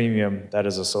green premium that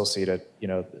is associated,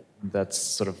 that's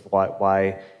sort of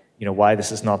why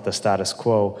this is not the status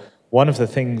quo. One of the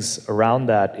things around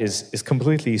that is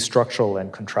completely structural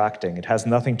and contracting. It has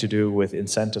nothing to do with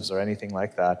incentives or anything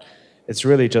like that. It's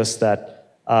really just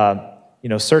that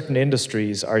certain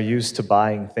industries are used to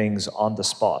buying things on the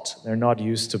spot. They're not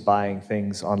used to buying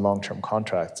things on long-term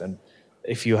contracts. And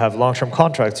if you have long-term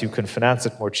contracts, you can finance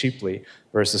it more cheaply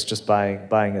versus just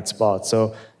buying it spot.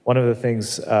 So one of the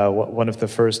things, one of the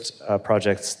first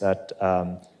projects that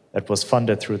was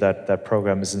funded through that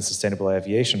program is in sustainable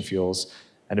aviation fuels.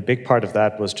 And a big part of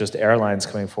that was just airlines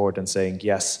coming forward and saying,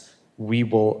 yes, we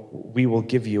will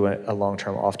give you a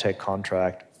long-term offtake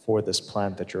contract for this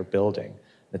plant that you're building.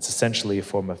 It's essentially a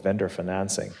form of vendor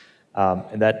financing.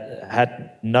 And that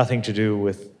had nothing to do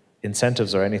with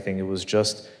incentives or anything. It was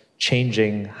just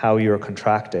changing how you're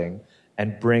contracting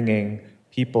and bringing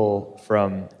people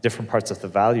from different parts of the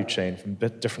value chain, from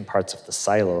different parts of the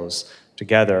silos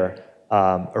together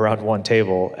around one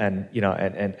table and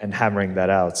hammering that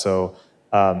out. So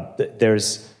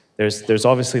there's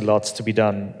obviously lots to be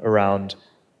done around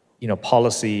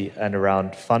policy and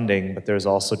around funding, but there's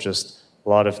also just a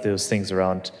lot of those things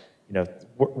around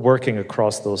working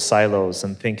across those silos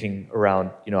and thinking around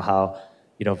how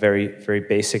very, very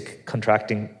basic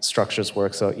contracting structures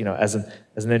work. So as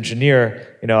an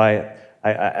engineer,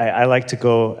 I like to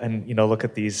go and look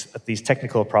at these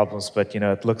technical problems, but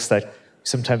it looks like we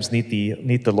sometimes need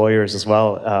the lawyers as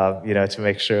well, to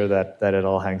make sure that it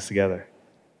all hangs together.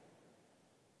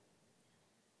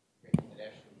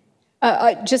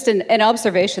 Just an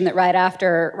observation that right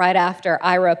after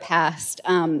IRA passed,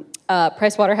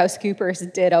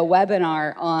 PricewaterhouseCoopers did a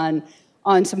webinar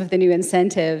on some of the new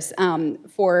incentives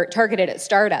for targeted at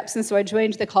startups. And so I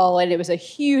joined the call, and it was a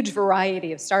huge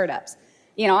variety of startups.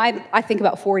 I think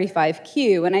about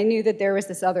 45Q, and I knew that there was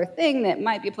this other thing that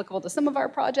might be applicable to some of our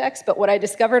projects, but what I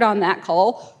discovered on that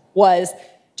call was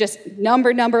just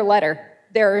number, letter.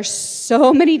 There are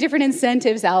so many different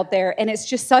incentives out there, and it's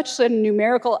just such a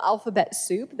numerical alphabet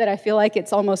soup that I feel like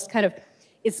it's almost kind of,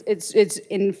 it's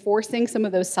enforcing some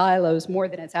of those silos more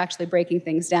than it's actually breaking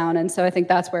things down. And so I think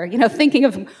that's where, thinking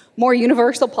of more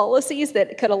universal policies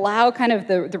that could allow kind of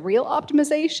the real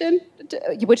optimization,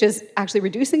 which is actually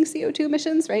reducing CO2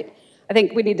 emissions, right? I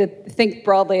think we need to think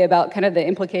broadly about kind of the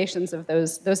implications of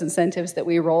those incentives that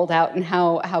we rolled out and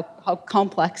how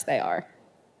complex they are.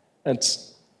 That's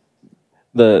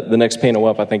the next panel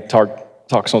up, I think,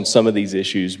 talks on some of these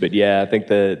issues, but yeah, I think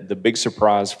the big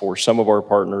surprise for some of our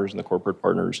partners and the corporate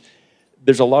partners,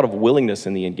 there's a lot of willingness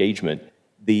in the engagement.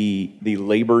 The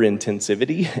labor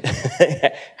intensivity,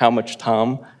 how much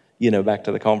time, back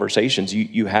to the conversations,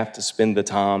 you have to spend the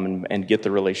time and get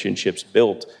the relationships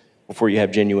built before you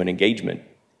have genuine engagement.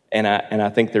 And I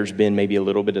think there's been maybe a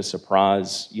little bit of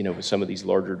surprise, with some of these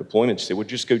larger deployments that would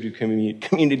just go do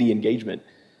community engagement.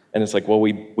 And it's like, well,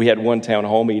 we had one town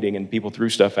hall meeting and people threw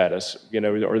stuff at us,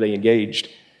 are they engaged?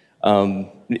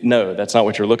 No, that's not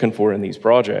what you're looking for in these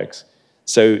projects.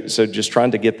 So just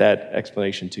trying to get that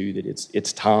explanation too, that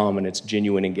it's time and it's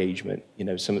genuine engagement.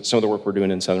 Some of the work we're doing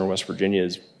in Southern West Virginia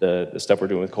is the stuff we're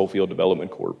doing with Coalfield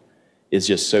Development Corp is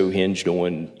just so hinged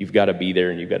on you've got to be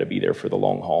there and you've got to be there for the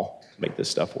long haul to make this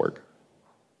stuff work.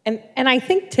 And I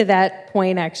think to that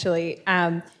point, actually,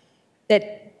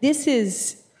 that this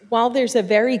is, while there's a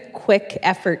very quick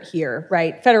effort here,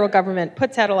 right? Federal government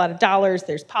puts out a lot of dollars.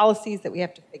 There's policies that we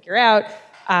have to figure out.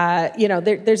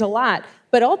 There's a lot.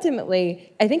 But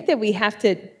ultimately, I think that we have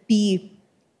to be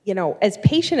as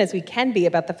patient as we can be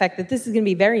about the fact that this is going to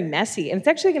be very messy, and it's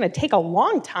actually going to take a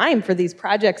long time for these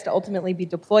projects to ultimately be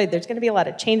deployed. There's going to be a lot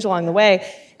of change along the way,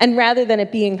 and rather than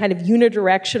it being kind of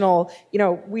unidirectional,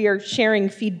 we are sharing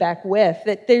feedback with,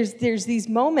 that there's these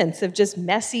moments of just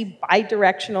messy,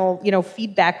 bidirectional,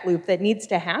 feedback loop that needs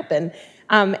to happen.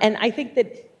 And I think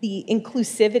that the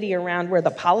inclusivity around where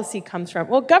the policy comes from,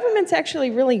 well, government's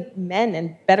actually really meant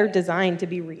and better designed to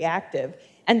be reactive.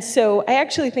 And so I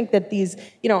actually think that these,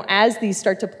 as these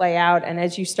start to play out and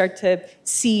as you start to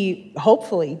see,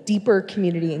 hopefully, deeper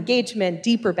community engagement,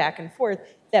 deeper back and forth,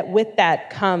 that with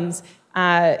that comes,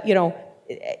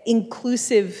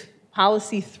 inclusive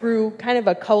policy through kind of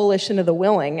a coalition of the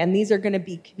willing. And these are going to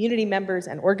be community members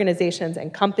and organizations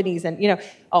and companies and,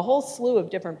 a whole slew of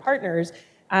different partners.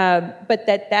 But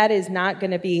that is not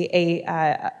going to be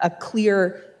a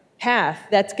clear path.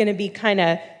 That's going to be kind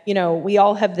of, we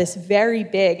all have this very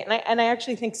big, and I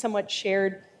actually think somewhat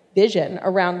shared vision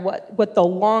around what the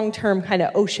long-term kind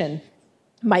of ocean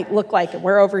might look like. And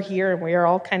we're over here, and we are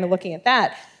all kind of looking at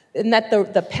that. And that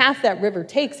the path that river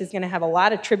takes is going to have a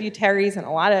lot of tributaries and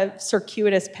a lot of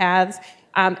circuitous paths.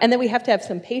 And then we have to have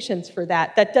some patience for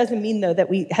that. That doesn't mean, though, that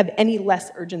we have any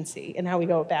less urgency in how we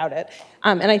go about it.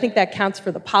 And I think that counts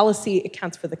for the policy, it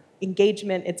counts for the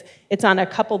engagement, it's on a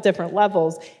couple different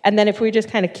levels. And then if we're just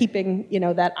kind of keeping,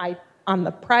 that eye on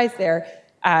the prize there,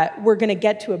 we're going to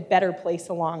get to a better place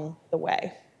along the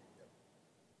way.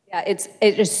 Yeah, it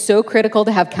is so critical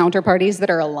to have counterparties that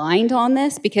are aligned on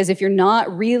this, because if you're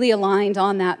not really aligned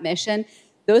on that mission,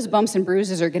 those bumps and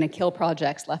bruises are going to kill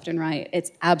projects left and right.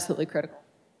 It's absolutely critical.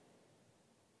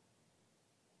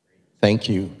 Thank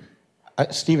you.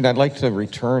 Stephen, I'd like to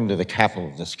return to the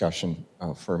capital discussion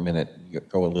for a minute,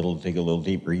 dig a little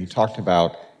deeper. You talked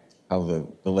about how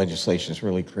the legislation has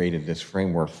really created this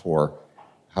framework for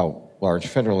how large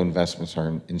federal investments are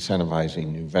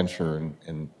incentivizing new venture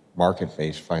and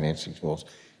market-based financing tools.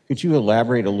 Could you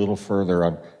elaborate a little further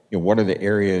on what are the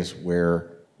areas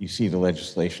where you see the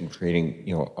legislation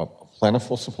creating a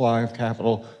plentiful supply of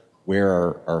capital?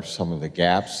 Where are some of the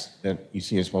gaps that you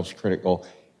see as most critical?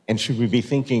 And should we be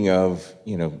thinking of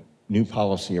new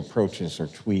policy approaches or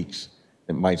tweaks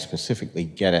that might specifically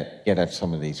get at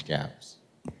some of these gaps?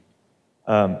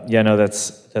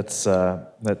 That's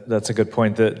a good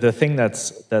point. The thing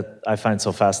that I find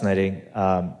so fascinating,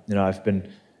 I've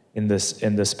been in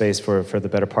this space for the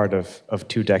better part of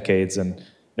 2 decades, and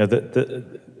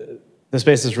the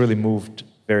space has really moved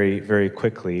very, very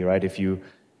quickly, right? If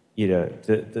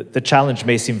the challenge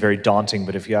may seem very daunting,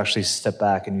 but if you actually step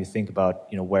back and you think about,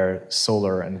 where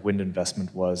solar and wind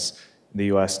investment was in the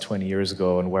U.S. 20 years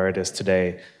ago and where it is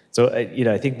today. So,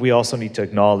 I think we also need to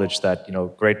acknowledge that,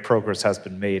 great progress has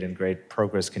been made and great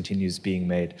progress continues being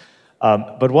made.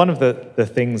 But one of the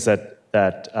things that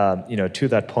to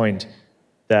that point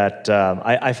that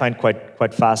I find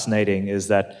quite fascinating is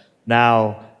that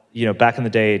now, back in the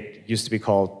day, it used to be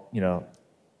called,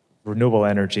 renewable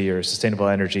energy or sustainable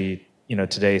energy.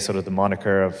 Today, sort of the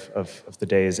moniker of the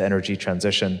day is energy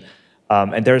transition.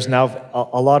 And there's now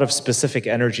a lot of specific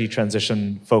energy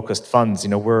transition-focused funds.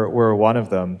 We're one of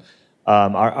them.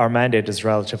 Our mandate is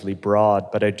relatively broad,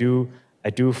 but I do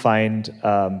find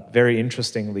very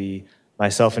interestingly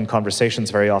myself in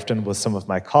conversations very often with some of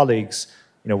my colleagues,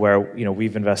 where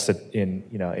we've invested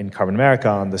in Carbon America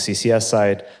on the CCS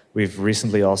side. We've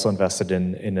recently also invested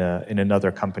in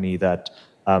another company that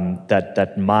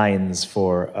mines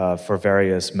for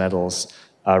various metals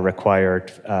required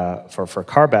for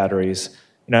car batteries.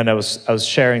 And I was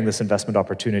sharing this investment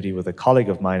opportunity with a colleague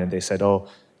of mine, and they said, "Oh,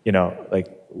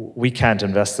 we can't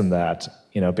invest in that,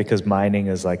 because mining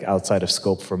is outside of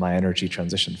scope for my energy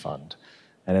transition fund."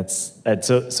 And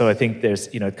so I think there's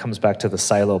it comes back to the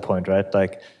silo point, right?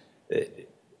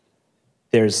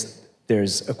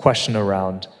 There's a question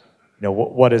around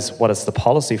what is the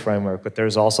policy framework, but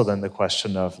there's also then the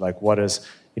question of what is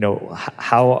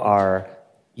how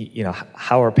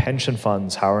are pension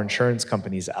funds, how are insurance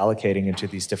companies allocating into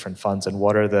these different funds, and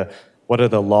what are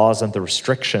the laws and the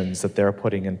restrictions that they're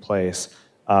putting in place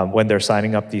when they're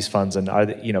signing up these funds, and are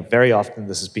they, very often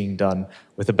this is being done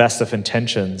with the best of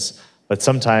intentions. But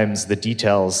sometimes the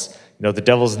details, the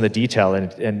devil's in the detail,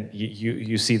 and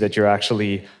you see that you're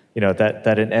actually,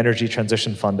 that an energy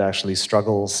transition fund actually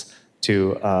struggles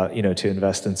to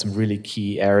invest in some really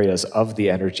key areas of the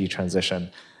energy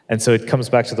transition. And so it comes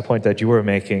back to the point that you were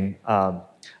making,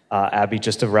 Abby,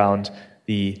 just around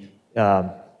the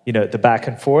back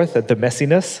and forth, the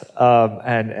messiness,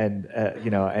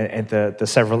 and the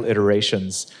several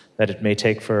iterations that it may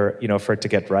take for it to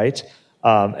get right.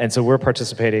 And so we're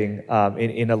participating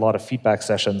in a lot of feedback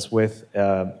sessions with,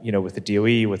 with the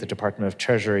DOE, with the Department of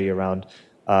Treasury around,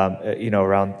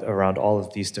 around all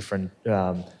of these different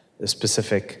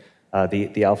specific,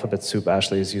 the alphabet soup,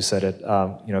 Ashleigh, as you said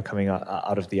it, coming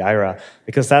out of the IRA,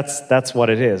 because that's what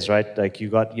it is, right? Like you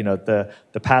got,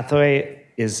 the pathway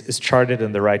is charted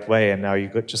in the right way, and now you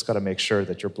just got to make sure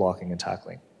that you're blocking and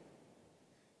tackling.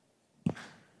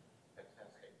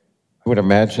 I would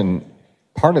imagine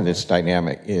part of this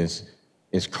dynamic is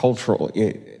cultural,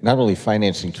 not only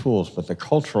financing tools, but the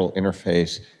cultural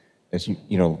interface, as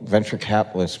venture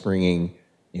capitalists bringing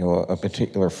a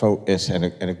particular focus and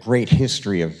a great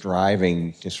history of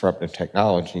driving disruptive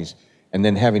technologies, and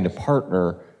then having to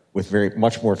partner with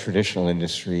much more traditional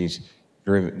industries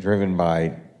driven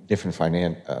by different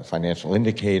financial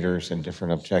indicators and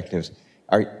different objectives.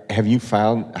 How do you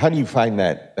find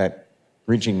that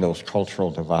bridging those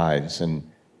cultural divides and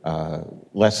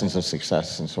lessons of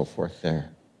success and so forth there?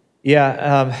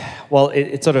 Yeah, well,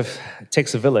 it sort of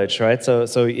takes a village, right?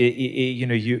 So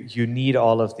you need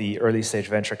all of the early stage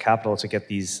venture capital to get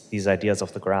these ideas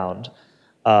off the ground.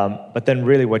 But then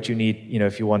really what you need,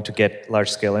 if you want to get large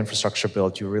scale infrastructure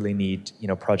built, you really need,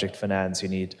 project finance, you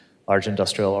need large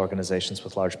industrial organizations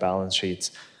with large balance sheets.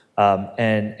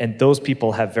 And those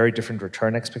people have very different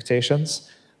return expectations.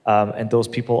 And those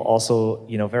people also,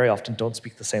 very often don't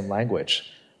speak the same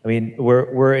language. I mean,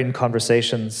 we're in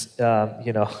conversations, not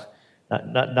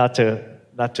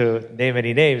to name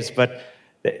any names, but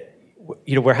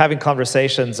we're having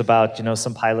conversations about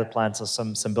some pilot plans or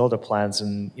some build-up plans,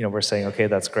 and we're saying, okay,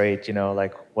 that's great.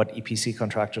 Like what EPC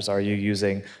contractors are you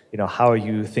using? How are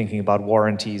you thinking about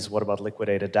warranties? What about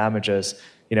liquidated damages?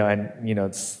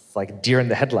 It's like deer in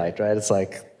the headlight, right? It's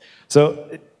like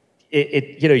so.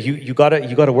 You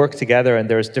gotta work together, and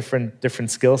there's different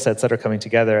skill sets that are coming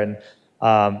together. And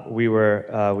we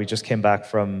just came back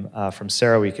from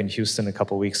CERAWeek in Houston a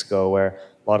couple weeks ago, where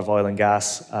a lot of oil and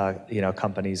gas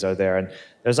companies are there, and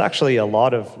there's actually a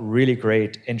lot of really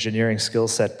great engineering skill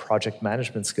set, project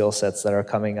management skill sets that are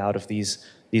coming out of these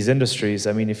industries.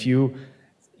 I mean, if you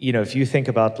think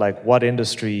about like what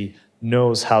industry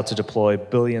knows how to deploy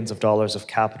billions of dollars of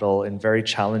capital in very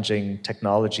challenging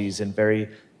technologies in very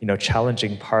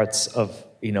challenging parts of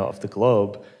the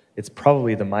globe, it's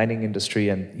probably the mining industry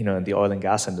and and the oil and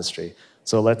gas industry.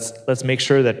 So let's make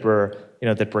sure that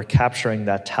we're capturing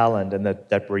that talent, and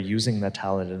that we're using that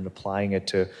talent and applying it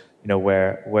to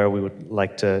where we would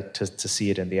like to see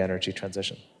it in the energy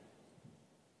transition.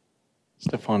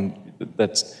 Stephan,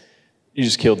 you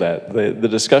just killed that. The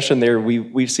discussion there,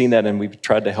 we've seen that, and we've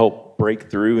tried to help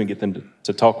break through and get them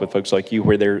to talk with folks like you,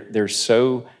 where they're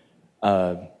so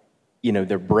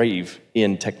they're brave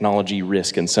in technology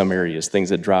risk in some areas, things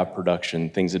that drive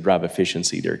production, things that drive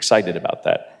efficiency. They're excited about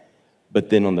that. But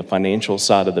then on the financial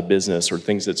side of the business, or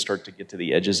things that start to get to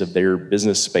the edges of their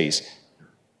business space,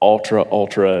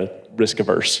 ultra risk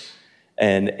averse.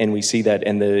 And we see that,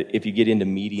 and if you get into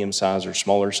medium-sized or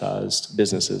smaller-sized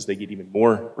businesses, they get even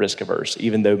more risk averse,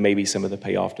 even though maybe some of the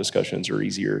payoff discussions are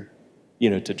easier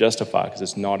to justify because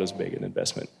it's not as big an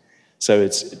investment. So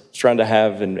it's trying to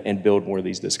have and build more of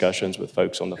these discussions with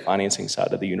folks on the financing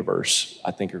side of the universe,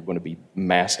 I think are going to be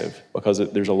massive, because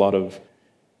there's a lot of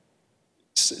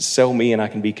sell me and I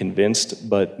can be convinced,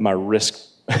 but my risk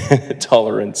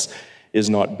tolerance is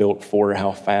not built for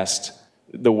how fast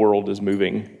the world is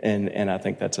moving. And I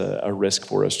think that's a risk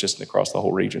for us just across the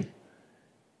whole region.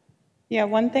 Yeah,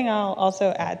 one thing I'll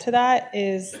also add to that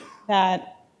is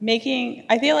that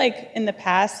I feel like in the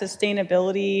past,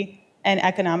 sustainability and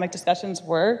economic discussions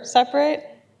were separate.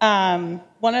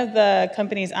 One of the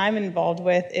companies I'm involved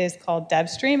with is called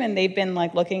DevStream, and they've been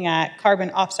looking at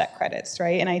carbon offset credits,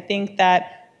 right? And I think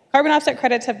that carbon offset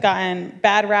credits have gotten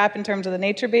bad rap in terms of the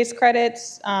nature-based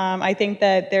credits. I think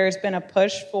that there's been a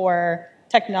push for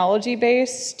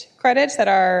technology-based credits that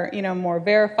are, more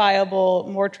verifiable,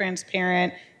 more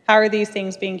transparent. How are these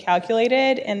things being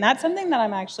calculated? And that's something that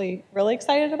I'm actually really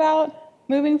excited about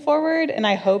moving forward, and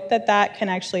I hope that can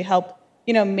actually help,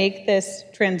 make this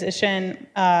transition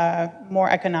more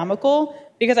economical,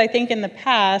 because I think in the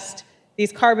past,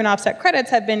 these carbon offset credits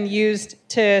have been used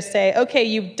to say, okay,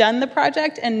 you've done the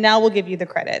project, and now we'll give you the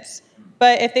credits.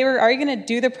 But if are you going to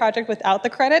do the project without the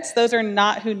credits? Those are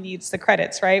not who needs the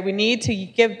credits, right? We need to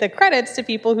give the credits to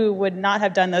people who would not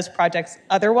have done those projects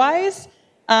otherwise.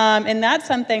 And that's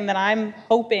something that I'm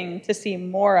hoping to see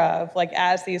more of,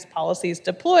 as these policies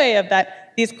deploy,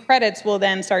 that these credits will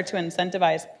then start to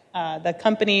incentivize the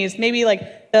companies, maybe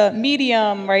the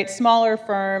medium, smaller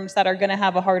firms that are going to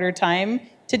have a harder time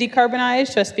to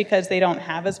decarbonize just because they don't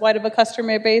have as wide of a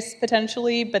customer base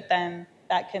potentially, but then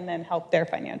that can then help their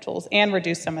financials and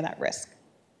reduce some of that risk.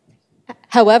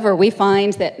 However, we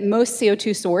find that most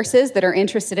CO2 sources that are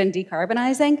interested in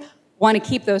decarbonizing want to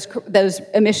keep those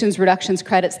emissions reductions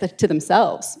credits to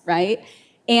themselves, right?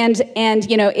 And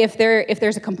you know, if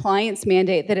there's a compliance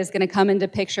mandate that is going to come into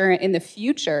picture in the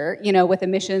future, you know, with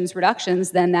emissions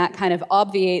reductions, then that kind of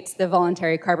obviates the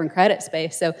voluntary carbon credit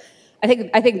space. So I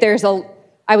think there's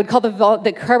I would call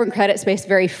the carbon credit space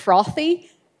very frothy,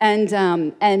 and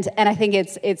I think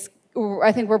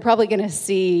I think we're probably going to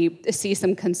see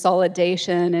some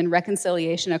consolidation and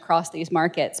reconciliation across these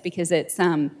markets, because it's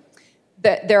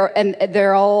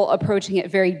they're all approaching it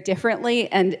very differently,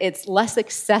 and it's less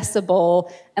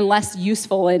accessible and less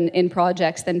useful in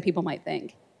projects than people might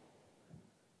think.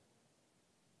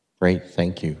 Great,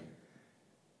 thank you.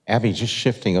 Abby, just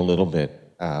shifting a little bit,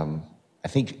 I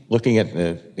think looking at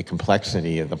the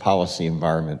complexity of the policy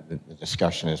environment that the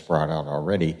discussion has brought out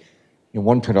already, you know,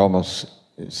 one could almost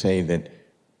say that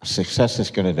success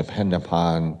is going to depend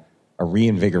upon a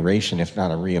reinvigoration, if not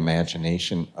a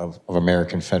reimagination, of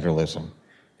American federalism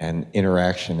and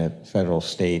interaction at federal,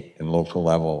 state, and local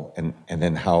level, and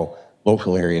then how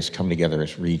local areas come together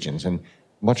as regions. And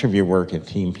much of your work at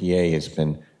Team PA has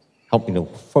been helping to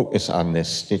focus on this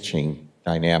stitching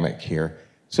dynamic here.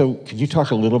 So could you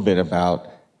talk a little bit about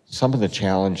some of the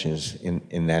challenges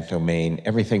in that domain,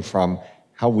 everything from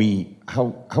how we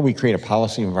create a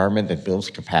policy environment that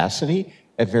builds capacity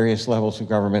at various levels of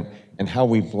government, and how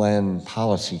we blend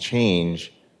policy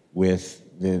change with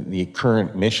the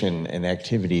current mission and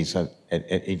activities at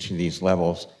each of these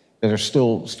levels that are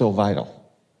still vital?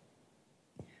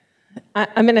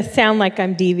 I'm going to sound like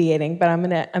I'm deviating, but I'm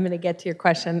going to get to your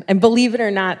question. And believe it or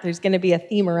not, there's going to be a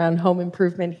theme around home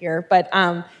improvement here. But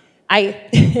I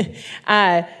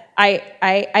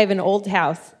have an old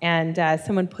house, and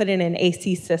someone put in an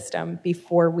AC system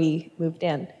before we moved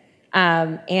in.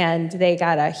 And they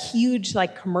got a huge,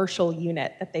 like, commercial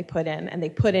unit that they put in, and they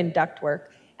put in ductwork,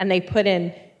 and they put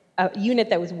in a unit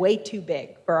that was way too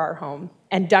big for our home,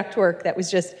 and ductwork that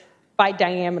was just by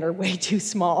diameter way too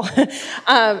small.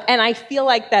 And I feel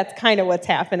like that's kind of what's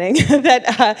happening,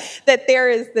 that there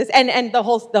is this, and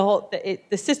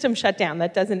the system shut down.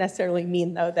 That doesn't necessarily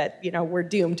mean, though, that, you know, we're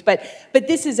doomed, but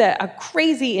this is a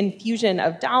crazy infusion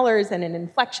of dollars and an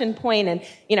inflection point, and,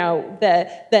 you know,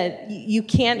 you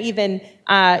can't even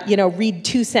you know, read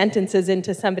 2 sentences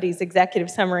into somebody's executive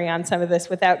summary on some of this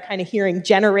without kind of hearing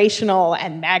generational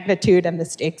and magnitude, and the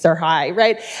stakes are high,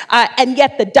 right? And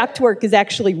yet the ductwork is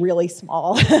actually really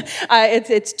small.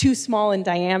 It's too small in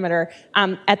diameter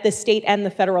at the state and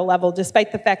the federal level,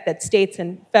 despite the fact that states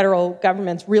and federal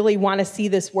governments really want to see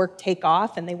this work take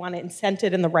off, and they want to incent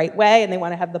it in the right way, and they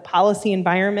want to have the policy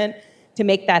environment to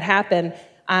make that happen.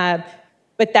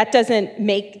 But that doesn't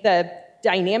make the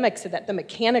dynamics of that, the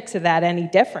mechanics of that, any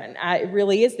different. It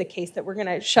really is the case that we're going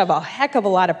to shove a heck of a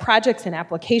lot of projects and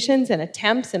applications and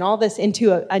attempts and all this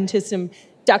into some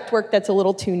ductwork that's a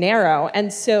little too narrow.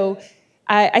 And so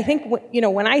I think, you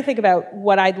know, when I think about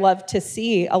what I'd love to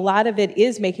see, a lot of it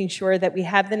is making sure that we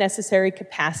have the necessary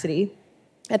capacity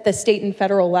at the state and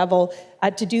federal level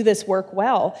to do this work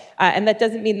well. And that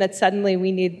doesn't mean that suddenly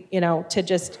we need, you know, to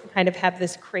just kind of have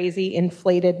this crazy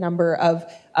inflated number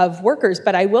of workers.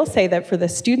 But I will say that for the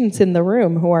students in the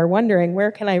room who are wondering,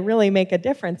 where can I really make a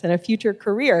difference in a future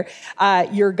career?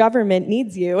 Your government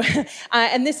needs you.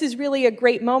 And this is really a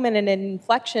great moment and an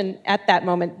inflection at that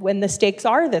moment when the stakes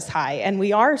are this high and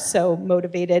we are so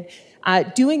motivated.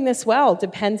 Doing this well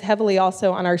depends heavily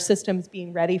also on our systems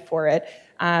being ready for it.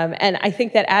 And I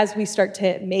think that as we start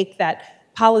to make that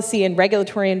policy and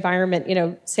regulatory environment, you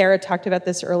know, Sarah talked about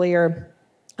this earlier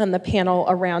on the panel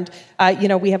around, you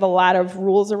know, we have a lot of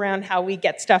rules around how we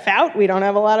get stuff out. We don't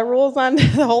have a lot of rules on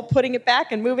the whole putting it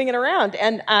back and moving it around.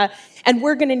 And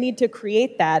we're going to need to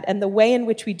create that. And the way in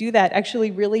which we do that actually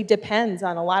really depends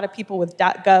on a lot of people with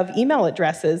 .gov email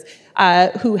addresses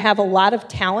who have a lot of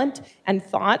talent and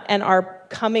thought and are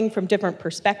coming from different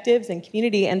perspectives and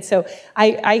community. And so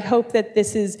I hope that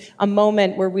this is a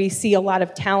moment where we see a lot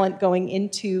of talent going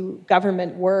into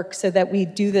government work so that we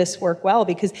do this work well,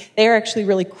 because they are actually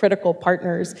really critical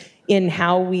partners in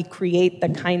how we create the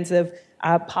kinds of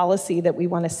policy that we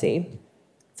want to see.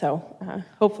 So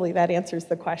hopefully that answers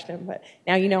the question. But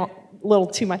now you know a little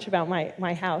too much about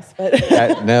my house. But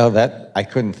I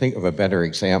couldn't think of a better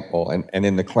example. And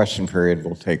in the question period,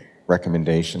 we'll take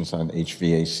recommendations on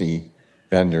HVAC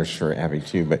vendors for Abby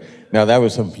too. But no, that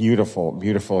was a beautiful,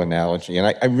 beautiful analogy. And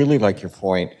I really like your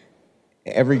point.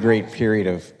 Every great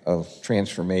period of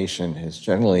transformation has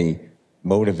generally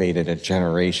motivated a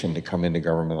generation to come into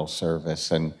governmental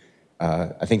service. And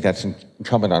I think that's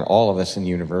incumbent on all of us in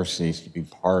universities to be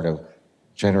part of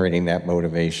generating that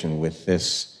motivation with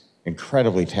this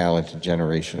incredibly talented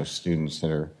generation of students that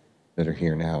are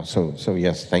here now. So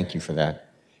yes, thank you for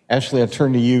that. Ashleigh, I'll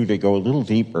turn to you to go a little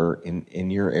deeper in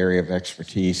your area of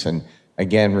expertise, and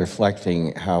again,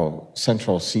 reflecting how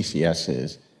central CCS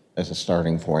is as a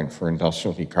starting point for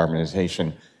industrial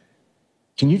decarbonization.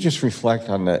 Can you just reflect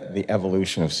on the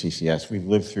evolution of CCS? We've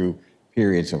lived through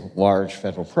periods of large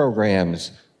federal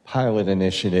programs, pilot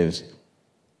initiatives.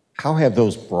 How have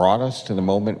those brought us to the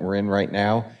moment we're in right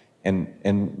now?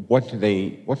 And what do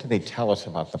they tell us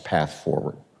about the path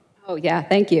forward? Oh, yeah,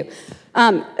 thank you.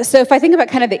 So if I think about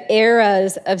kind of the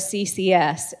eras of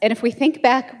CCS, and if we think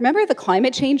back, remember the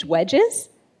climate change wedges?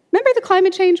 Remember the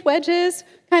climate change wedges?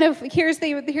 Kind of, here's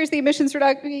the emissions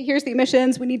reduction, here's the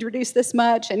emissions, we need to reduce this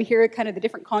much, and here are kind of the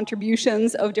different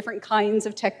contributions of different kinds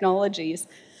of technologies.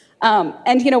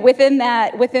 And you know, within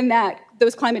that,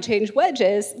 those climate change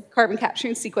wedges, carbon capture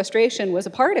and sequestration was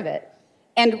a part of it.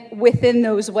 And within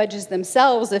those wedges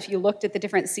themselves, if you looked at the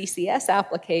different CCS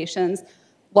applications,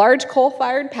 large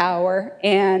coal-fired power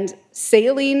and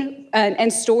saline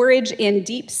and storage in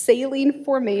deep saline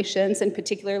formations, and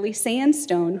particularly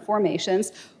sandstone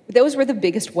formations, those were the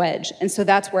biggest wedge. And so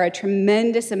that's where a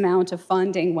tremendous amount of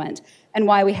funding went, and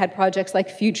why we had projects like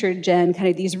Future Gen, kind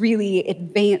of these really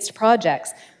advanced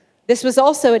projects. This was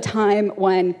also a time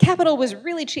when capital was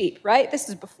really cheap, right? This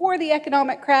is before the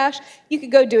economic crash. You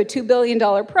could go do a $2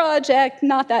 billion project,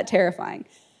 not that terrifying.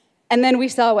 And then we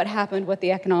saw what happened with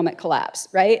the economic collapse,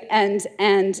 right? And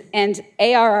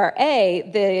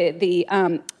ARRA,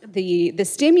 the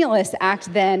Stimulus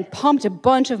Act then pumped a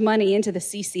bunch of money into the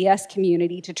CCS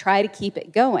community to try to keep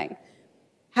it going.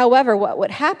 However,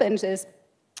 what happened is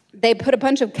they put a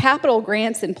bunch of capital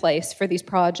grants in place for these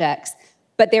projects,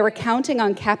 but they were counting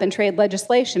on cap and trade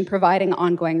legislation providing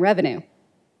ongoing revenue.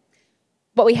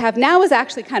 What we have now is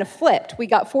actually kind of flipped. We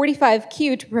got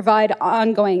 45Q to provide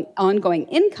ongoing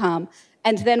income,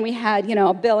 and then we had, you know,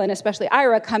 a bill, and especially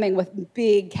IRA, coming with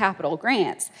big capital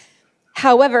grants.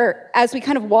 However, as we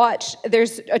kind of watch,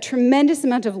 there's a tremendous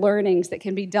amount of learnings that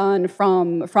can be done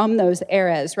from those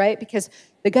eras, right? Because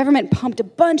the government pumped a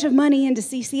bunch of money into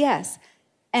CCS,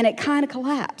 and it kind of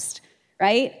collapsed,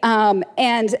 right? And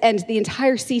the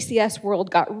entire CCS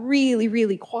world got really,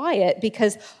 really quiet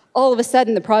because all of a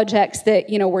sudden the projects that,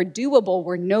 you know, were doable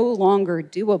were no longer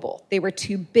doable. They were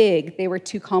too big, they were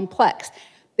too complex,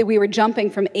 that we were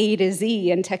jumping from A to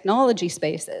Z in technology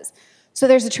spaces. So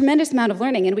there's a tremendous amount of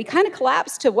learning, and we kind of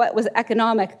collapsed to what was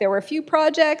economic. There were a few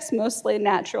projects, mostly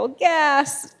natural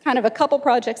gas, kind of a couple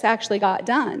projects actually got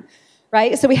done,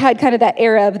 right? So we had kind of that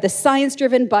era of the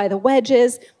science-driven by the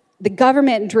wedges, the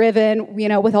government-driven, you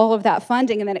know, with all of that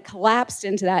funding, and then it collapsed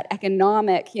into that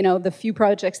economic, you know, the few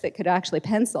projects that could actually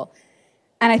pencil.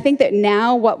 And I think that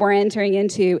now what we're entering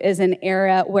into is an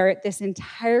era where this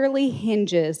entirely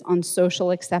hinges on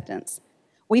social acceptance.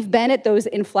 We've been at those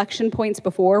inflection points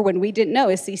before when we didn't know,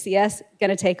 is CCS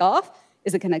gonna take off?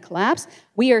 Is it gonna collapse?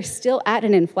 We are still at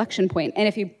an inflection point. And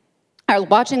if you are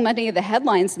watching many of the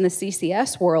headlines in the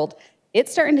CCS world, it's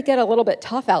starting to get a little bit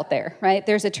tough out there, right?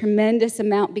 There's a tremendous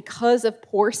amount, because of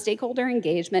poor stakeholder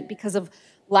engagement, because of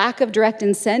lack of direct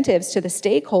incentives to the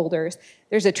stakeholders,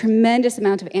 there's a tremendous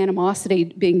amount of animosity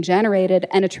being generated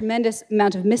and a tremendous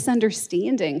amount of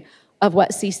misunderstanding of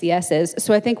what CCS is.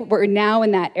 So I think we're now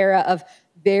in that era of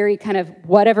very kind of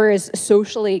whatever is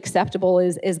socially acceptable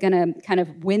is gonna kind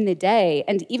of win the day.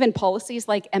 And even policies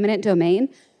like eminent domain,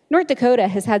 North Dakota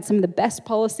has had some of the best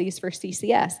policies for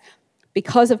CCS.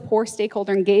 Because of poor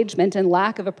stakeholder engagement and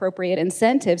lack of appropriate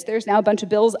incentives, there's now a bunch of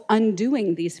bills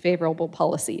undoing these favorable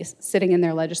policies sitting in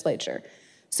their legislature.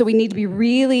 So we need to be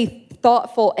really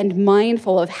thoughtful and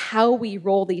mindful of how we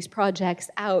roll these projects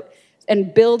out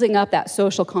and building up that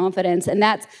social confidence. And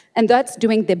that's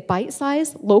doing the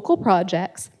bite-sized local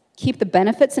projects, keep the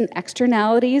benefits and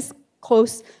externalities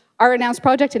close. Our announced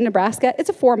project in Nebraska, it's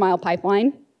a 4-mile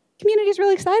pipeline. Community is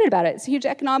really excited about it. It's a huge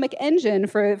economic engine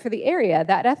for the area,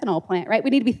 that ethanol plant, right? We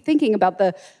need to be thinking about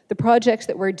the projects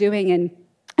that we're doing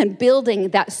and building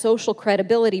that social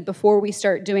credibility before we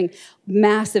start doing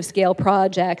massive scale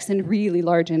projects and really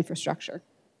large infrastructure.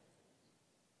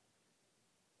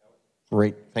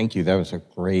 Great, thank you. That was a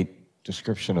great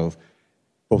description of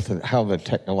both how the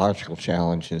technological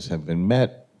challenges have been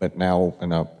met, but now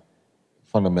open up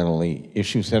fundamentally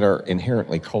issues that are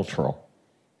inherently cultural.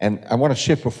 And I want to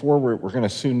shift before we're going to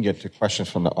soon get to questions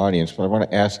from the audience, but I want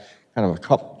to ask kind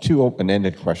of two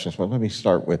open-ended questions. But let me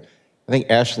start with, I think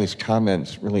Ashleigh's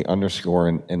comments really underscore,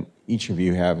 and each of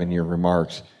you have in your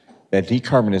remarks, that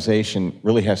decarbonization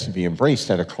really has to be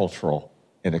embraced at a cultural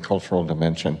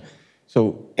dimension.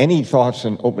 So any thoughts,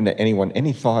 and open to anyone,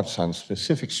 any thoughts on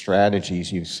specific strategies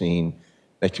you've seen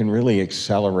that can really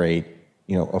accelerate,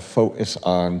 a focus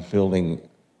on building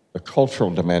the cultural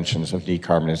dimensions of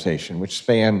decarbonization, which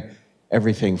span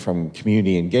everything from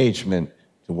community engagement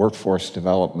to workforce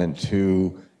development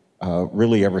to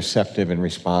really a receptive and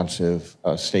responsive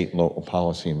state and local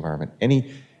policy environment.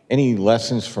 Any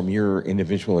lessons from your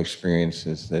individual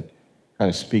experiences that kind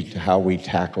of speak to how we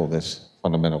tackle this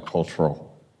fundamental cultural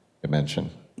dimension?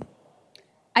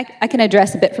 I can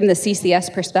address a bit from the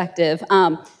CCS perspective.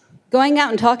 Going out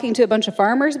and talking to a bunch of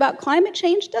farmers about climate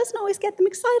change doesn't always get them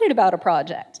excited about a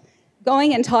project.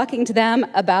 Going and talking to them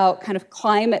about kind of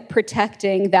climate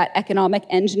protecting that economic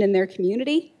engine in their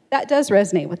community, that does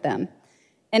resonate with them.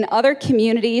 In other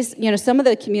communities, some of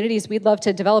the communities we'd love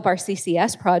to develop our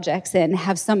CCS projects in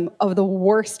have some of the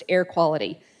worst air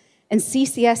quality. And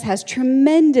CCS has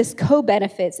tremendous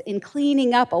co-benefits in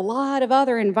cleaning up a lot of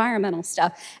other environmental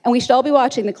stuff. And we should all be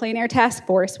watching. The Clean Air Task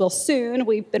Force will soon,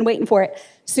 we've been waiting for it,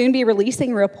 soon be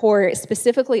releasing a report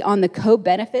specifically on the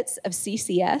co-benefits of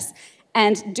CCS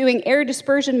and doing air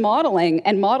dispersion modeling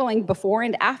and modeling before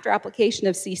and after application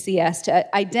of CCS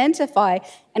to identify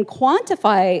and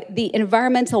quantify the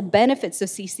environmental benefits of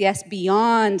CCS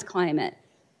beyond climate.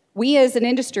 We as an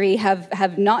industry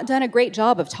have not done a great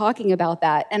job of talking about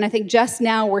that. And I think just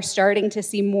now we're starting to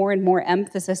see more and more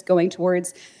emphasis going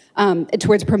towards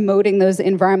promoting those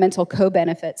environmental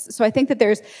co-benefits. So I think that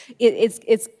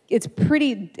it's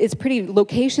pretty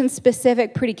location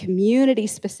specific, pretty community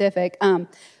specific. But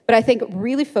I think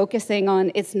really focusing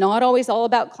on, it's not always all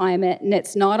about climate, and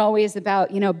it's not always about,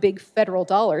 big federal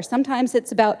dollars. Sometimes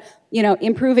it's about,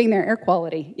 improving their air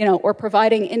quality, or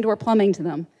providing indoor plumbing to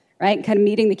them, right? Kind of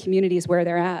meeting the communities where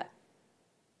they're at.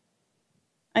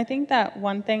 I think that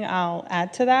one thing I'll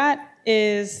add to that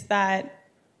is that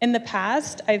in the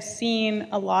past, I've seen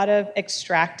a lot of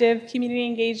extractive community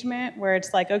engagement where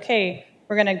it's like, okay,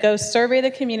 we're gonna go survey the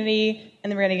community,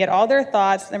 and then we're gonna get all their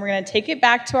thoughts, and then we're gonna take it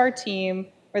back to our team,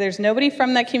 where there's nobody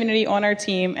from that community on our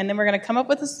team, and then we're gonna come up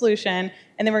with a solution,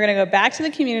 and then we're gonna go back to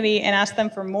the community and ask them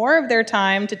for more of their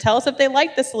time to tell us if they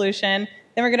like the solution,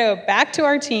 then we're gonna go back to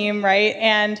our team, right?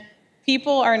 And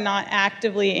people are not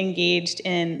actively engaged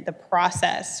in the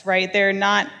process, right? They're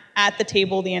not at the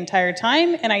table the entire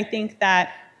time, and I think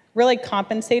that really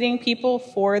compensating people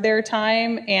for their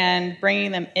time and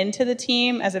bringing them into the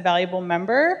team as a valuable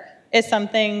member is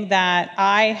something that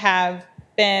I have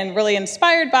been really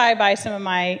inspired by some of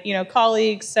my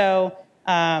colleagues. So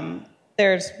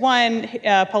there's one,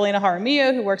 Paulina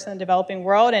Jaramillo, who works in the developing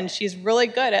world, and she's really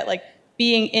good at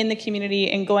being in the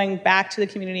community and going back to the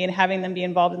community and having them be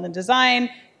involved in the design.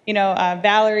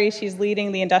 Valerie, she's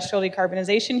leading the industrial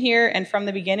decarbonization here, and from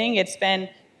the beginning it's been,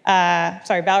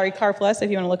 Valerie Carplus, if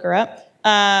you want to look her up.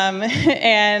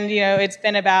 And it's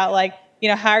been about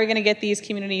how are we going to get these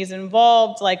communities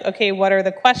involved? Okay, what are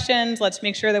the questions? Let's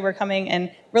make sure that we're coming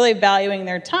and really valuing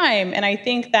their time. And I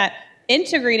think that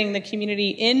integrating the community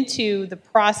into the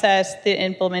process, the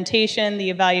implementation, the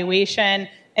evaluation,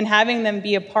 and having them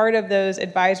be a part of those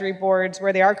advisory boards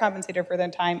where they are compensated for their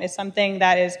time is something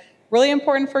that is really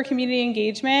important for community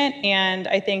engagement. And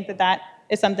I think that that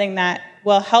is something that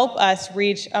will help us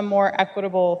reach a more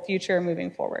equitable future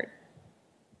moving forward.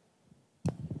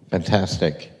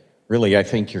 Fantastic. Really, I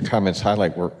think your comments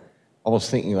highlight we're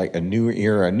almost thinking like a new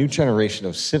era, a new generation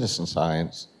of citizen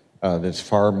science that's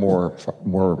far more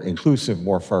inclusive,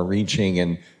 more far-reaching,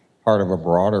 and part of a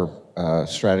broader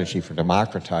strategy for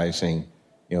democratizing,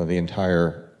 the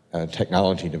entire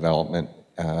technology development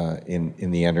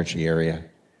in the energy area.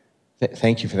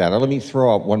 Thank you for that. Let me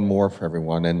throw out one more for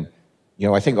everyone. And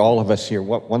I think all of us here,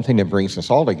 one thing that brings us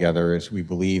all together is we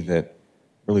believe that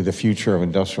really the future of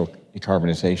industrial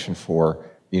decarbonization for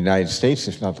the United States,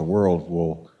 if not the world,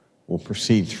 will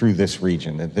proceed through this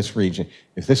region. That this region,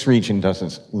 if this region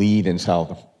doesn't lead and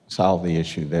solve the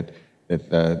issue, that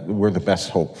we're the best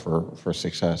hope for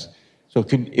success. So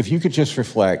if you could just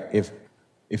reflect,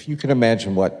 if you could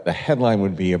imagine what the headline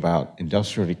would be about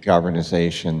industrial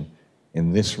decarbonization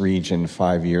in this region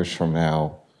 5 years from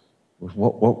now,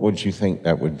 what would you think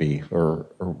that would be, or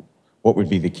what would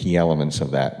be the key elements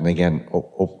of that? And again,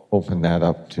 open that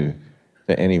up to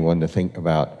anyone to think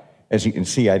about. As you can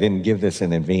see, I didn't give this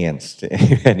in advance to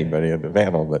anybody on the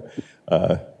panel, but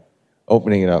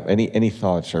opening it up, any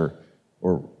thoughts or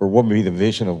what would be the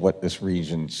vision of what this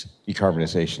region's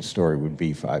decarbonization story would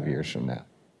be 5 years from now?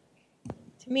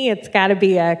 To me, it's got to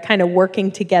be a kind of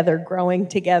working together, growing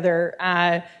together,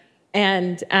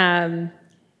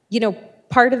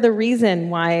 part of the reason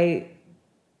why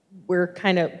we're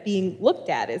kind of being looked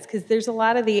at, is because there's a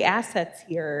lot of the assets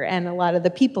here and a lot of the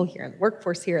people here and the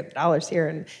workforce here, the dollars here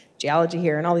and geology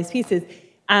here and all these pieces.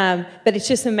 But it's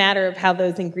just a matter of how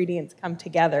those ingredients come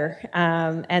together.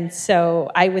 And so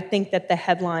I would think that the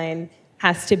headline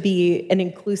has to be an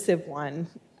inclusive one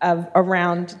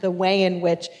around the way in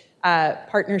which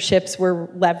partnerships were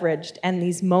leveraged and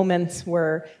these moments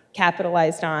were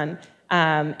capitalized on,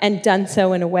 and done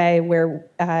so in a way where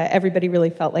everybody really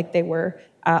felt like they were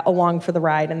along for the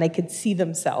ride and they could see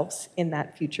themselves in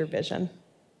that future vision.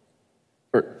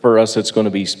 For us, it's going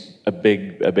to be a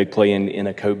big play in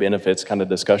a co-benefits kind of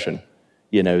discussion.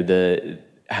 You know,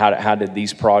 how did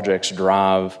these projects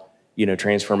drive, you know,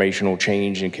 transformational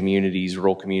change in communities,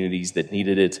 rural communities that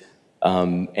needed it,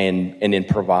 and then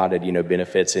provided, you know,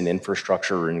 benefits in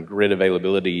infrastructure and grid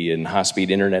availability and high-speed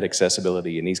internet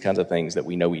accessibility and these kinds of things that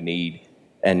we know we need.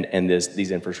 And these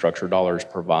infrastructure dollars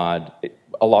provide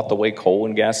a lot the way coal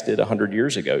and gas did 100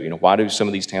 years ago. You know, why do some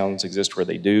of these towns exist where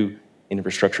they do?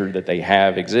 Infrastructure that they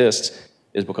have exists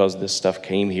is because this stuff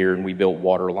came here and we built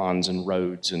water lines and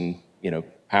roads and, you know,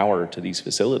 power to these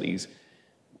facilities.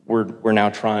 We're now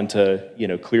trying to, you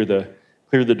know, clear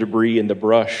the debris and the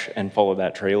brush and follow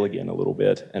that trail again a little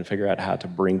bit and figure out how to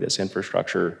bring this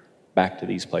infrastructure back to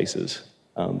these places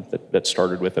that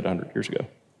started with it 100 years ago.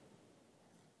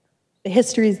 The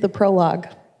history is the prologue.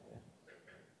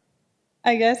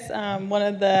 I guess one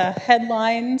of the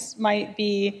headlines might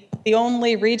be the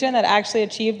only region that actually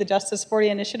achieved the Justice 40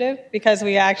 initiative, because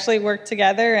we actually worked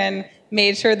together and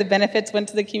made sure the benefits went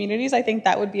to the communities. I think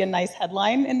that would be a nice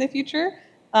headline in the future.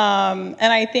 And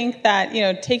I think that, you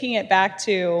know, taking it back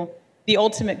to the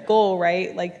ultimate goal,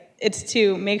 right? Like, it's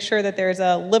to make sure that there's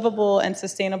a livable and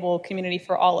sustainable community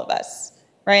for all of us,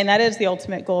 right? And that is the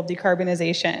ultimate goal of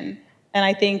decarbonization. And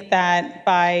I think that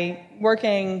by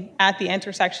working at the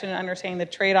intersection and understanding the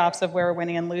trade-offs of where we're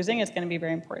winning and losing is going to be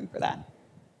very important for that.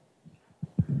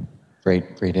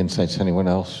 Great insights. Anyone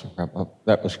else? Wrap up.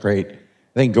 That was great. I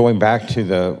think going back to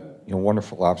the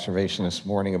wonderful observation this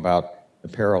morning about the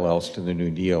parallels to the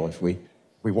New Deal, if we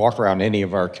walk around any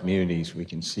of our communities, we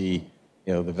can see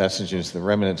the vestiges, the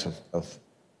remnants of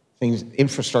things,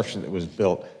 infrastructure that was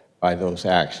built by those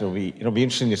acts. It'll be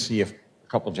interesting to see if a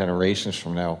couple generations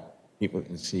from now people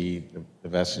can see the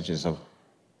vestiges of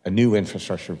a new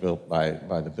infrastructure built by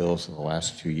the bills of the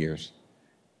last 2 years.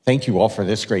 Thank you all for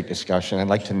this great discussion. I'd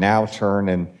like to now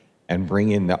turn and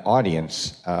bring in the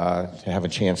audience to have a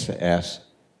chance to ask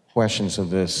questions of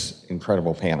this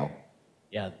incredible panel.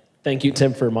 Yeah, thank you,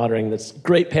 Tim, for moderating this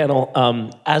great panel.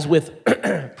 As with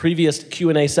previous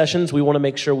Q&A sessions, we want to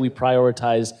make sure we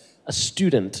prioritize a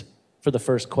student for the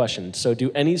first question. So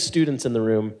do any students in the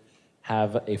room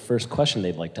have a first question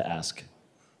they'd like to ask?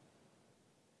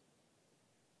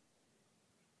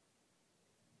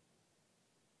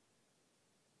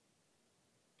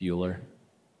 Bueller.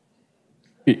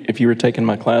 If you were taking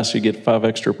my class, you get 5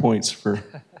 extra points for...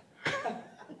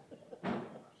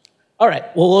 All right,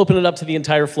 we'll open it up to the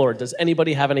entire floor. Does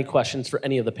anybody have any questions for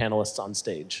any of the panelists on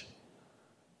stage?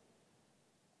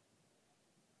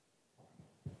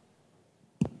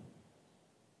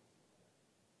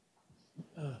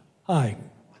 Hi,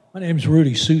 my name is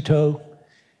Rudy Suto,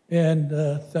 and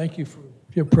thank you for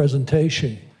your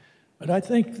presentation. But I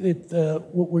think that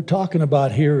what we're talking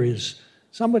about here is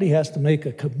somebody has to make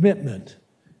a commitment,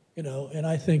 and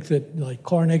I think that like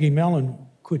Carnegie Mellon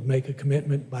could make a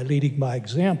commitment by leading by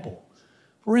example.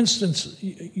 For instance,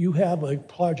 you have a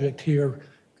project here,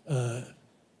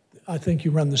 I think you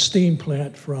run the steam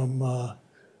plant from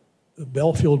the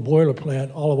Belfield boiler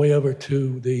plant all the way over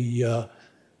to the,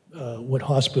 what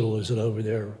hospital is it over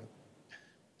there?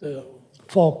 The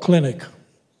Falk Clinic,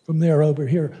 from there over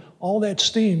here. All that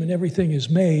steam and everything is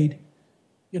made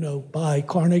by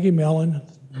Carnegie Mellon,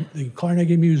 the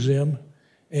Carnegie Museum,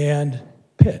 and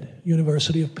Pitt,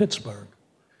 University of Pittsburgh.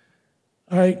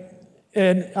 All right,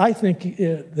 and I think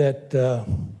that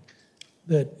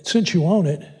since you own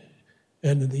it,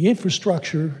 and the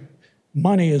infrastructure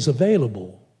money is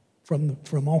available from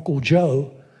Uncle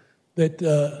Joe, that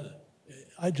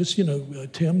I just,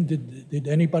 Tim, did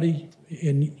anybody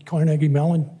in Carnegie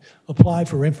Mellon apply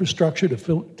for infrastructure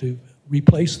to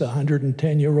replace the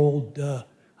 110-year-old,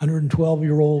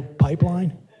 112-year-old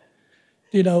pipeline?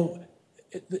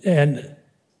 And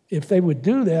if they would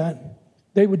do that,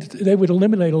 they would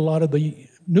eliminate a lot of the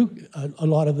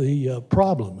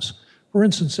problems. For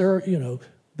instance, there are,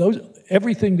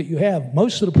 everything that you have,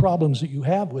 most of the problems that you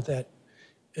have with that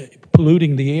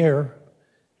polluting the air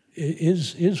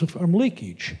is from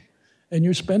leakage, and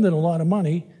you're spending a lot of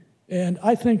money. And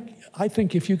I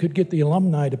think if you could get the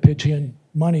alumni to pitch in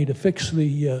money to fix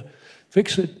the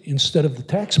fix it instead of the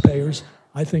taxpayers,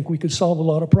 I think we could solve a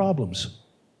lot of problems.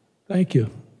 Thank you.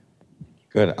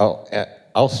 Good.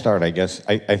 I'll start, I guess.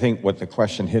 I think what the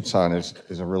question hits on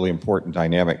is a really important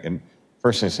dynamic. And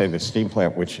first, I say the steam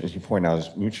plant, which, as you point out, is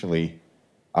mutually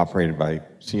operated by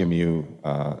CMU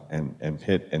and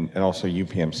Pitt, and also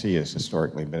UPMC has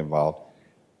historically been involved,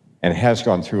 and has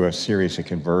gone through a series of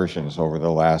conversions over the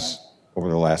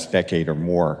last decade or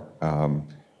more.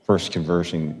 First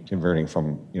converting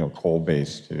from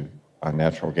coal-based to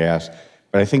natural gas.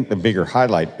 But I think the bigger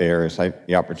highlight there is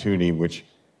the opportunity which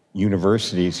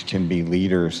universities can be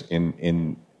leaders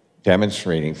in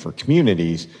demonstrating for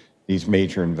communities these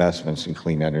major investments in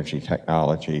clean energy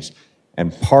technologies.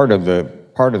 And part of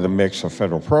the mix of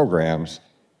federal programs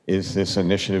is this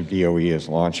initiative DOE is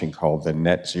launching called the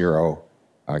Net Zero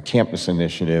Campus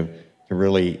Initiative to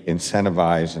really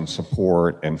incentivize and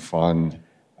support and fund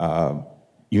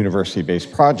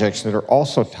university-based projects that are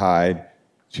also tied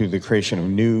to the creation of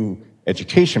new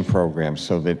education programs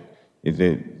so that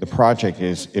the project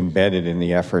is embedded in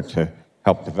the effort to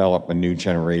help develop a new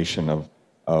generation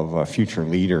of future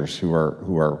leaders who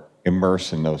are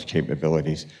immersed in those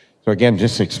capabilities. So again,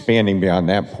 just expanding beyond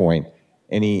that point,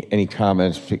 any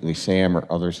comments, particularly Sam or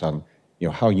others, on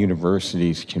how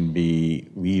universities can be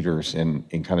leaders in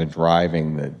kind of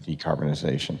driving the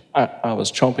decarbonization? I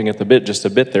was chomping at the bit just a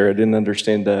bit there. I didn't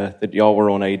understand that y'all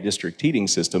were on a district heating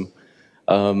system.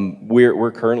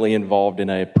 We're currently involved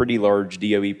in a pretty large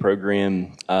DOE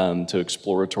program to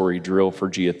exploratory drill for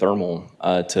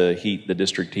geothermal to heat the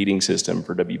district heating system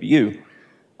for WVU.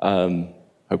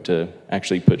 Hope to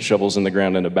actually put shovels in the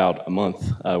ground in about a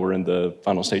month. We're in the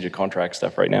final stage of contract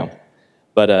stuff right now.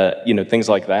 But things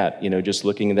like that, just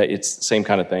looking at that, it's the same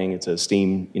kind of thing. It's a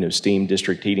steam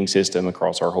district heating system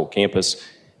across our whole campus,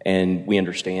 and we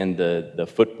understand the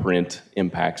footprint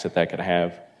impacts that could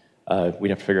have. We'd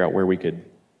have to figure out where we could,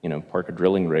 park a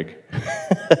drilling rig.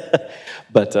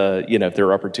 But if there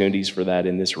are opportunities for that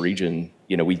in this region,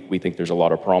 we think there's a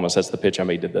lot of promise. That's the pitch I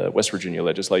made to the West Virginia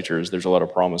legislature. Is there's a lot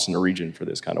of promise in the region for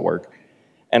this kind of work.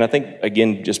 And I think,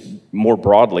 again, just more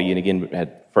broadly, and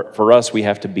again, for us, we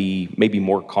have to be maybe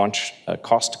more cost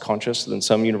conscious than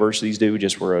some universities do,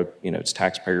 just where, it's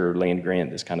taxpayer, land grant,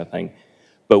 this kind of thing.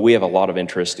 But we have a lot of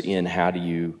interest in how do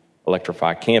you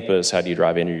electrify campus, how do you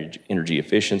drive energy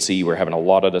efficiency. We're having a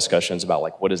lot of discussions about,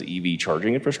 like, what does EV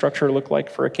charging infrastructure look like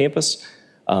for a campus?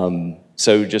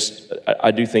 So just,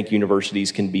 I do think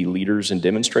universities can be leaders in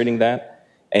demonstrating that,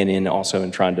 and also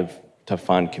in trying to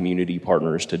find community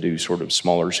partners to do sort of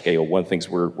smaller scale. One of the things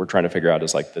we're trying to figure out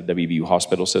is like the WVU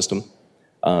hospital system,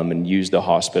 and use the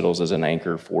hospitals as an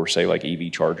anchor for, say, like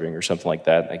EV charging or something like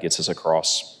that. That gets us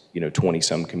across,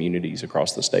 20-some communities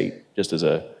across the state, just as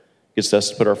gets us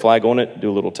to put our flag on it, do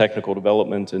a little technical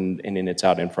development, and then it's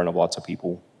out in front of lots of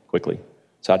people quickly.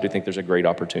 So I do think there's a great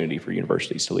opportunity for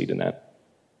universities to lead in that.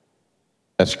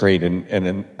 That's great.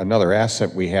 And another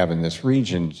asset we have in this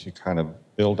region to kind of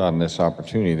build on this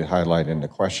opportunity to highlight in the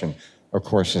question, of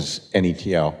course, is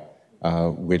NETL,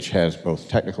 which has both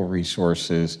technical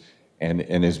resources and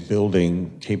is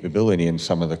building capability in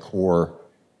some of the core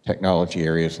technology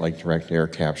areas like direct air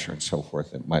capture and so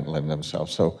forth that might lend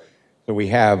themselves. So we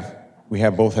have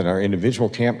both in our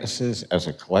individual campuses as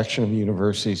a collection of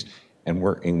universities and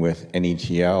working with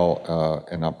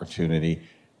NETL an opportunity.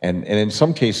 And in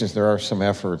some cases, there are some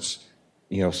efforts,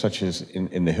 such as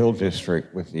in the Hill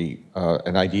District with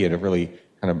an idea to really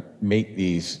kind of make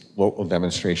these local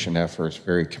demonstration efforts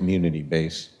very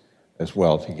community-based as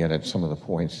well, to get at some of the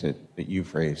points that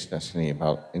you've raised, Destenie,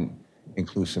 about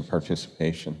inclusive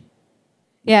participation.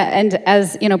 Yeah, and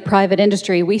as private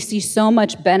industry, we see so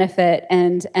much benefit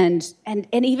and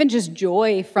even just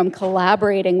joy from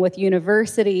collaborating with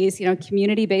universities,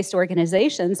 community-based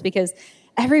organizations, because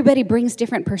everybody brings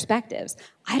different perspectives.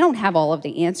 I don't have all of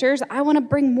the answers. I want to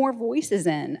bring more voices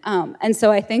in, and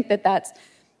so I think that's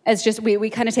as just we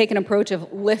kind of take an approach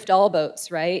of lift all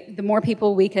boats, right? The more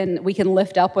people we can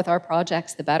lift up with our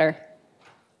projects, the better.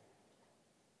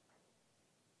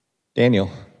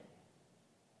 Daniel.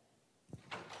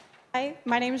 Hi,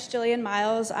 my name is Jillian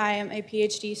Miles. I am a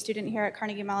PhD student here at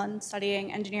Carnegie Mellon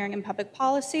studying engineering and public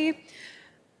policy.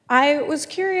 I was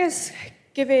curious,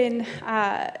 given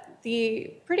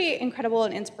the pretty incredible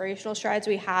and inspirational strides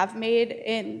we have made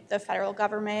in the federal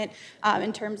government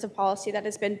in terms of policy that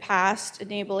has been passed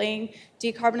enabling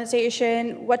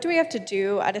decarbonization, what do we have to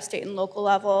do at a state and local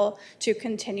level to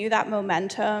continue that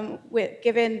momentum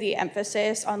given the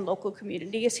emphasis on local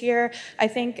communities here? I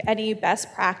think any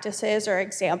best practices or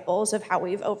examples of how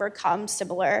we've overcome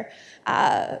similar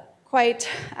quite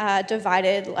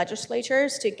divided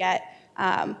legislatures to get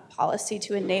policy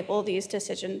to enable these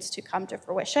decisions to come to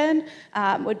fruition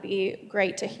would be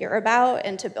great to hear about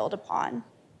and to build upon.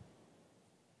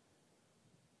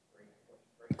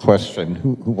 Question.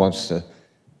 Who wants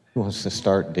to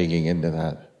start digging into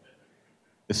that?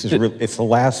 This is it's the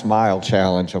last mile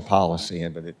challenge of policy,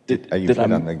 but you hit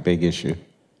on the big issue.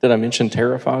 Did I mention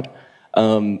terrified?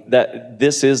 That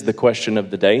this is the question of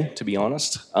the day, to be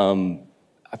honest.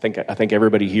 I think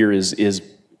everybody here is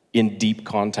in deep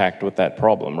contact with that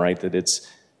problem, right? That it's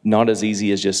not as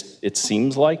easy as just it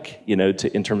seems like, you know,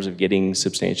 in terms of getting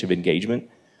substantive engagement.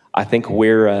 I think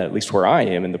at least where I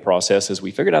am in the process is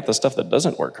we figured out the stuff that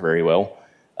doesn't work very well.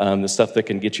 The stuff that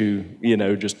can get you, you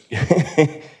know, just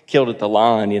killed at the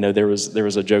line. You know, there was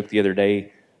a joke the other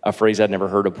day, a phrase I'd never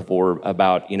heard of before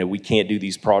about, you know, we can't do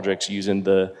these projects using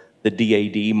the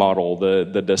DAD model,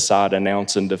 the decide,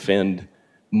 announce, and defend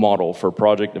model for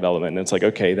project development. And it's like,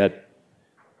 okay,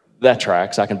 that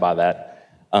tracks, I can buy that.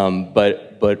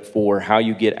 But for how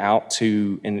you get out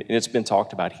to, and it's been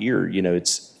talked about here, you know,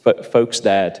 it's folks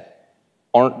that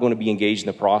aren't going to be engaged in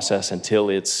the process until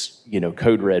it's, you know,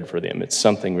 code red for them. It's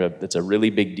something that's a really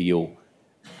big deal.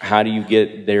 How do you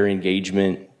get their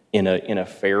engagement in a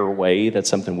fair way? That's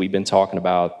something we've been talking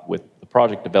about with the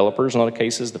project developers in a lot of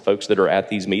cases. The folks that are at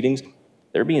these meetings,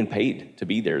 they're being paid to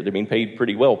be there. They're being paid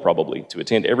pretty well probably to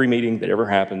attend every meeting that ever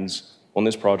happens on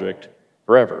this project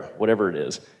forever, whatever it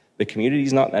is. The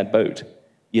community's not in that boat.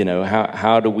 You know,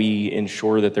 how do we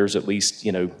ensure that there's at least,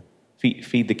 you know,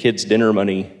 feed the kids dinner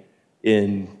money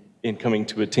in coming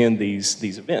to attend these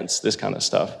events, this kind of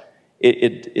stuff.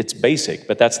 It's basic,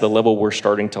 but that's the level we're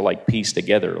starting to like piece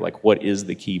together. Like, what is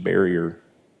the key barrier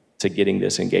to getting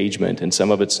this engagement? And some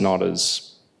of it's not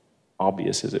as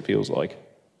obvious as it feels like.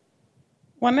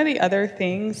 One of the other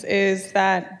things is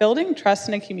that building trust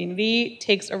in a community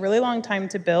takes a really long time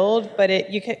to build, but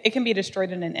it can be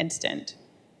destroyed in an instant,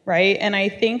 right? And I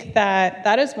think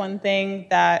that is one thing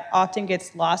that often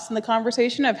gets lost in the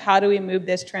conversation of how do we move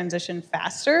this transition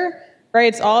faster,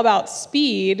 right? It's all about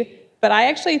speed, but I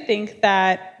actually think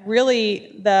that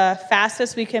really the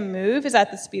fastest we can move is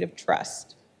at the speed of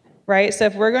trust, right? So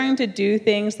if we're going to do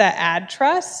things that add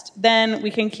trust, then we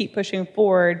can keep pushing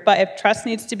forward. But if trust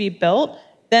needs to be built,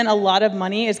 then a lot of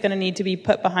money is going to need to be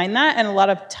put behind that, and a lot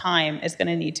of time is going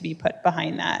to need to be put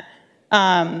behind that.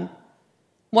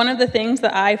 One of the things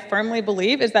that I firmly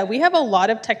believe is that we have a lot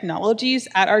of technologies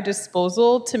at our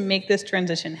disposal to make this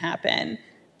transition happen.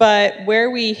 But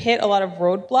where we hit a lot of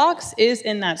roadblocks is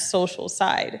in that social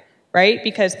side, right?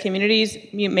 Because communities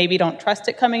maybe don't trust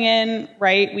it coming in,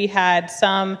 right? We had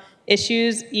some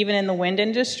issues even in the wind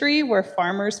industry where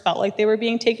farmers felt like they were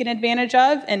being taken advantage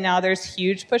of, and now there's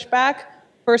huge pushback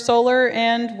for solar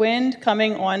and wind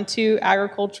coming onto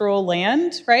agricultural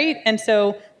land, right? And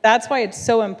so that's why it's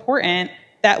so important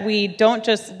that we don't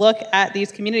just look at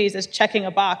these communities as checking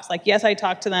a box. Like, yes, I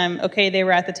talked to them. Okay, they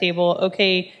were at the table.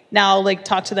 Okay, now like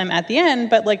talk to them at the end,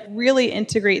 but like really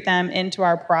integrate them into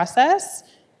our process,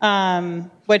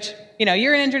 which, you know,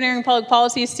 you're an engineering public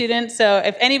policy student. So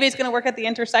if anybody's gonna work at the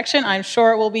intersection, I'm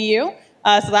sure it will be you.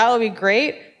 So that will be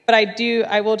great. But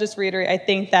I will just reiterate, I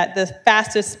think that the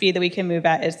fastest speed that we can move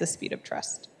at is the speed of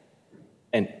trust.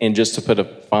 And just to put a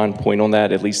fine point on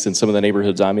that, at least in some of the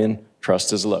neighborhoods I'm in,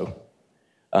 trust is low.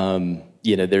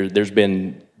 You know, there's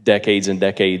been decades and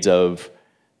decades of,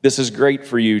 this is great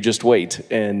for you, just wait,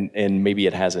 and maybe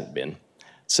it hasn't been.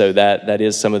 So that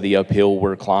is some of the uphill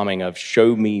we're climbing of,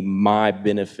 show me my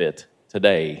benefit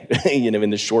today, you know,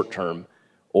 in the short term,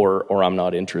 or I'm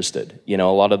not interested. You know,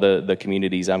 a lot of the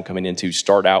communities I'm coming into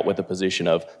start out with a position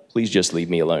of, please just leave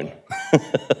me alone.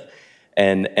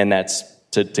 and that's,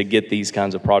 to get these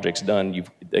kinds of projects done,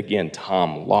 you've, again,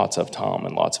 lots of time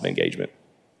and lots of engagement.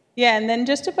 Yeah, and then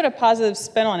just to put a positive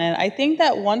spin on it, I think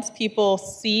that once people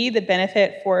see the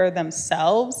benefit for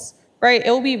themselves, right, it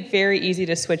will be very easy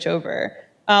to switch over.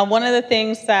 One of the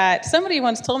things that somebody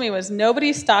once told me was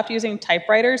nobody stopped using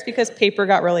typewriters because paper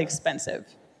got really expensive,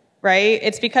 right?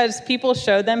 It's because people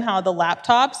showed them how the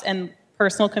laptops and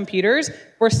personal computers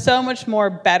were so much more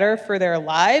better for their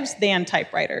lives than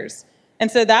typewriters.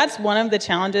 And so that's one of the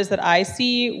challenges that I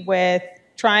see with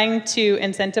trying to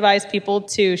incentivize people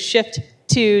to shift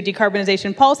to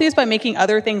decarbonization policies by making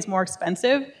other things more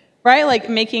expensive, right? Like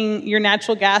making your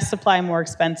natural gas supply more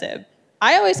expensive.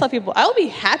 I always tell people, I'll be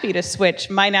happy to switch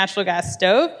my natural gas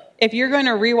stove if you're going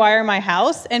to rewire my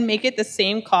house and make it the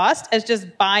same cost as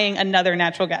just buying another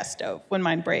natural gas stove when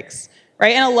mine breaks,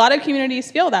 right? And a lot of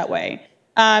communities feel that way.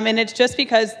 And it's just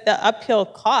because the uphill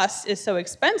cost is so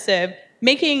expensive,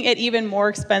 making it even more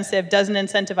expensive doesn't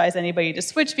incentivize anybody to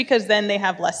switch because then they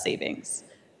have less savings.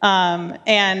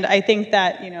 And I think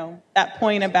that, that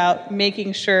point about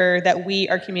making sure that we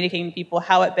are communicating to people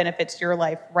how it benefits your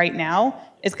life right now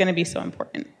is going to be so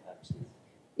important.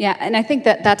 Yeah, and I think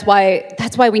that's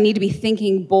why we need to be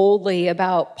thinking boldly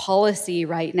about policy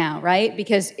right now, right?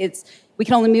 Because we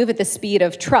can only move at the speed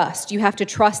of trust. You have to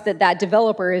trust that that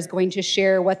developer is going to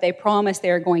share what they promise they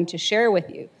are going to share with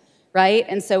you, right?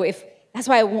 And so that's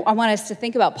why I want us to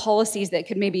think about policies that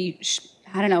could maybe,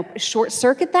 short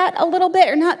circuit that a little bit,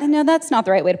 or not. No, that's not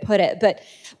the right way to put it.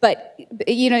 But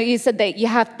you said that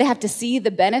they have to see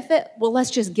the benefit. Well,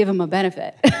 let's just give them a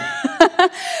benefit.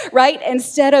 Right?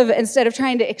 Instead of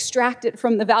trying to extract it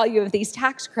from the value of these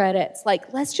tax credits,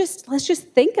 like let's just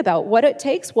think about what it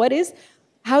takes.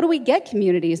 How do we get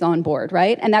communities on board,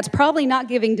 right? And that's probably not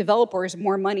giving developers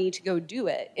more money to go do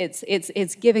it.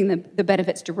 It's giving the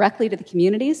benefits directly to the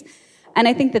communities. And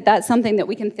I think that that's something that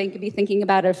we can be thinking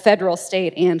about at a federal,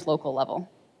 state, and local level.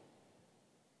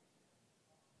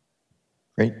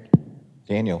 Great.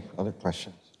 Daniel, other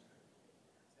questions?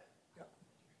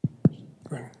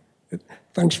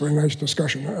 Thanks for a nice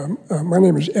discussion. My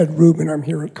name is Ed Rubin. I'm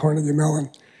here at Carnegie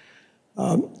Mellon.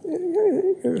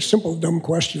 A simple, dumb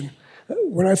question.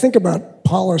 When I think about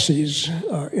policies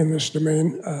in this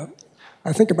domain,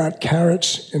 I think about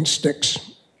carrots and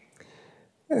sticks.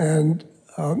 And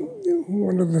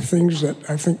one of the things that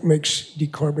I think makes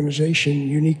decarbonization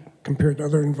unique compared to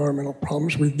other environmental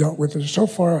problems we've dealt with is so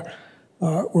far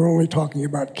we're only talking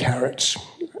about carrots.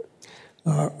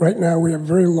 Right now we have a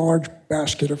very large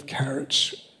basket of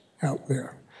carrots out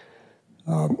there.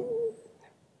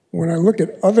 When I look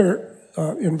at other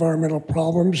environmental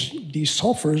problems,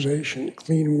 desulfurization,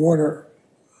 clean water,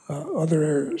 other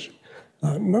areas,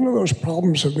 none of those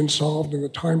problems have been solved in the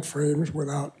time frames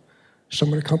without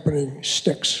some accompanying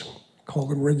sticks, call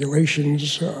them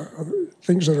regulations,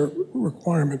 things that are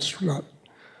requirements, not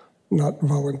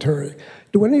voluntary.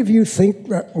 Do any of you think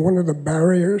that one of the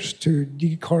barriers to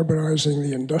decarbonizing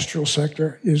the industrial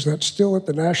sector is that still at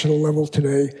the national level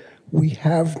today, we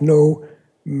have no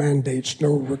mandates,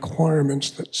 no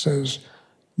requirements that says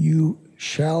you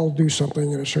shall do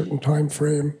something in a certain time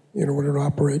frame in order to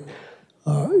operate,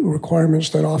 requirements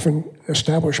that often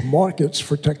establish markets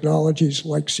for technologies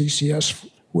like CCS,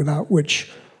 without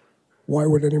which, why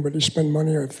would anybody spend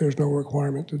money if there's no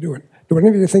requirement to do it? Do any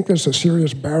of you think there's a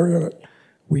serious barrier that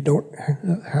we don't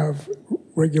have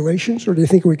regulations, or do you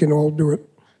think we can all do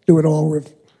it all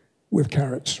with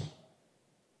carrots?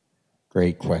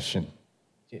 Great question.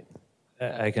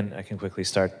 I can quickly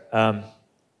start.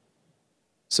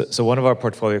 So one of our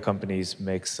portfolio companies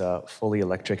makes fully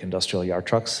electric industrial yard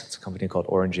trucks. It's a company called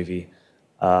Orange EV.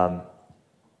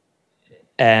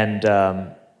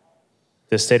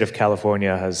 The state of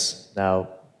California has now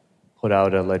put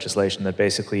out a legislation that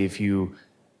basically if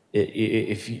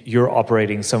you're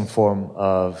operating some form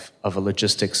of a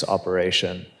logistics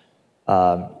operation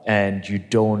and you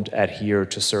don't adhere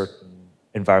to certain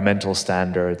environmental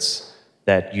standards,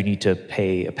 that you need to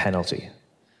pay a penalty.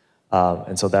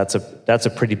 And so that's a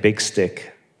pretty big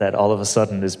stick that all of a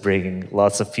sudden is bringing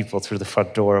lots of people through the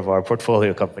front door of our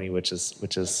portfolio company, which is.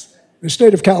 The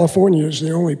state of California is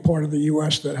the only part of the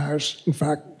U.S. that has, in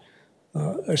fact,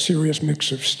 a serious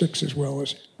mix of sticks as well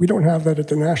as. We don't have that at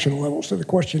the national level. So the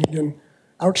question again,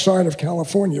 outside of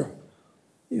California,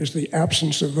 is the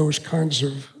absence of those kinds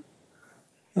of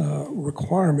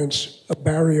requirements a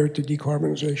barrier to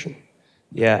decarbonization?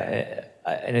 Yeah,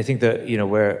 and I think that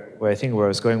where I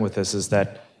was going with this is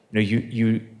that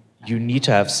you need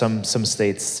to have some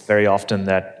states very often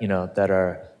that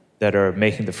that are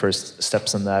making the first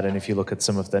steps in that. And if you look at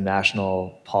some of the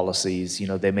national policies,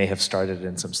 they may have started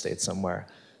in some states somewhere.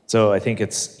 So I think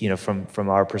it's from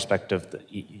our perspective,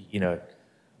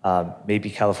 maybe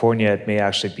California, it may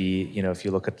actually be if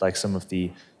you look at like some of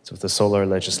the solar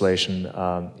legislation,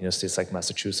 states like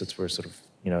Massachusetts were sort of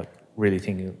really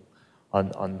thinking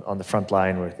on the front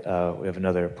line. Where we have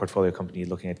another portfolio company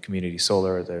looking at community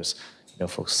solar. There's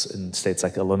folks in states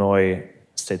like Illinois,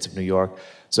 states of New York.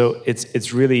 So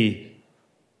it's really,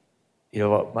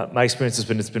 my experience has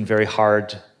been it's been very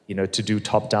hard, to do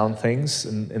top-down things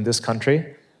in this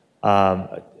country.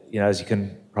 As you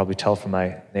can probably tell from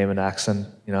my name and accent,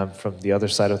 I'm from the other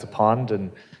side of the pond,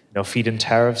 and feed-in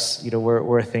tariffs,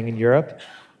 were a thing in Europe.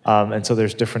 And so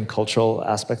there's different cultural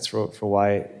aspects for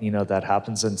why that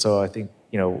happens. And so I think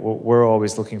we're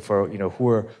always looking for who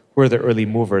are the early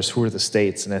movers, who are the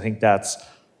states, and I think that's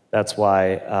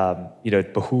why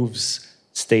it behooves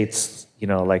states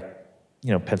like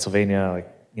Pennsylvania, like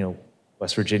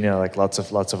West Virginia, like lots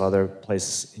of other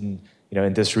places in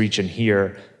this region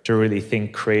here to really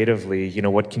think creatively.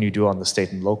 What can you do on the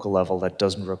state and local level that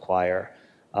doesn't require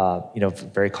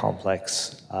very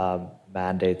complex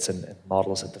mandates and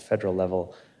models at the federal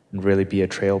level, and really be a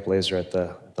trailblazer at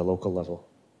the local level.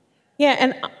 Yeah,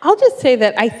 and I'll just say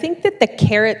that I think that the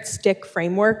carrot stick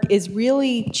framework is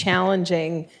really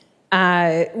challenging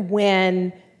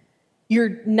when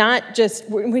you're not just,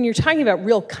 when you're talking about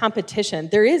real competition,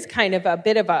 there is kind of a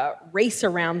bit of a race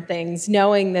around things,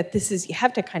 knowing that this is, you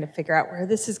have to kind of figure out where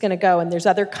this is going to go, and there's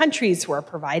other countries who are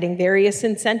providing various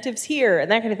incentives here and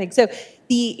that kind of thing. So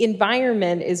the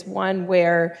environment is one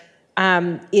where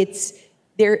there's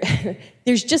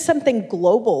just something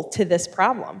global to this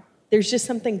problem. There's just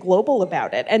something global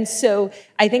about it. And so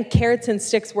I think carrots and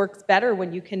sticks works better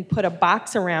when you can put a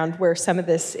box around where some of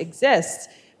this exists.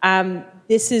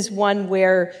 This is one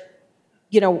where,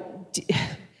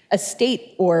 a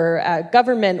state or a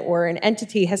government or an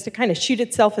entity has to kind of shoot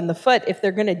itself in the foot if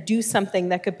they're going to do something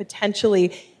that could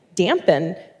potentially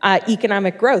dampen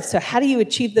economic growth. So how do you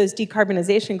achieve those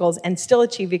decarbonization goals and still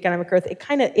achieve economic growth?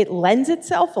 It lends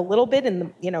itself a little bit in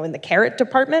the, in the carrot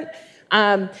department.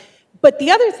 But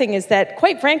the other thing is that,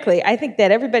 quite frankly, I think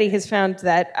that everybody has found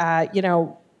that,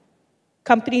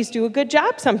 companies do a good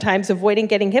job sometimes avoiding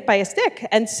getting hit by a stick.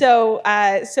 And so,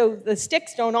 so the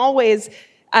sticks don't always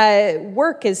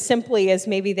work as simply as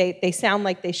maybe they sound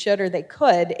like they should or they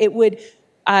could. It would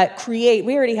we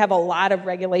already have a lot of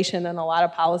regulation and a lot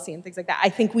of policy and things like that. I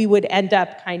think we would end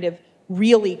up kind of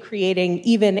really creating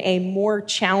even a more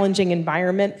challenging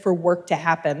environment for work to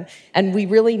happen. And we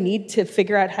really need to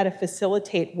figure out how to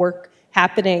facilitate work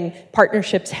happening,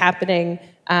 partnerships happening,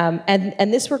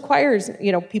 and this requires,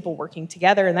 people working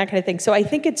together and that kind of thing. So I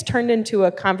think it's turned into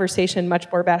a conversation much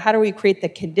more about how do we create the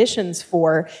conditions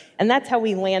for, and that's how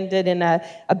we landed in a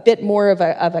bit more of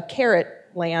a carrot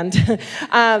land,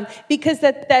 because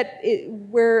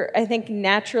we're, I think,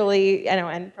 naturally,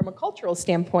 and from a cultural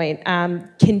standpoint,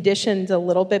 conditioned a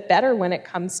little bit better when it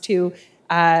comes to,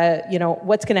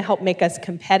 what's going to help make us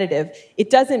competitive. It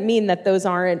doesn't mean that those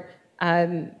aren't,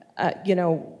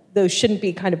 those shouldn't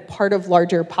be kind of part of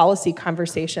larger policy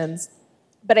conversations.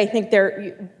 But I think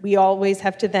we always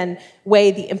have to then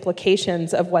weigh the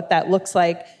implications of what that looks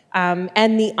like,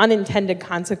 and the unintended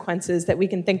consequences that we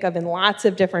can think of in lots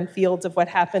of different fields of what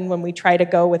happened when we try to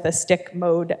go with a stick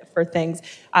mode for things,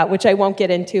 which I won't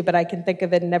get into, but I can think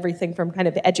of it in everything from kind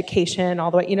of education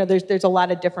all the way, there's a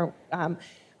lot of different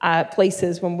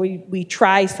places when we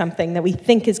try something that we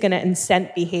think is going to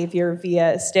incent behavior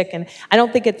via a stick. And I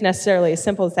don't think it's necessarily as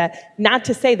simple as that. Not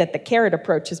to say that the carrot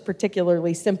approach is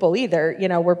particularly simple either.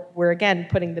 We're again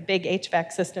putting the big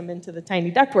HVAC system into the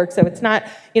tiny ductwork, so it's not,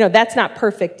 that's not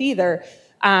perfect either.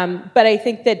 But I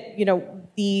think that,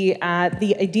 the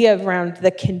idea around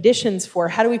the conditions for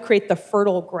how do we create the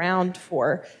fertile ground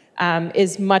for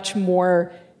is much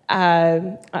more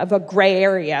of a gray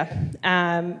area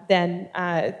than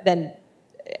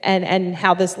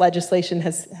how this legislation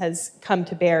has come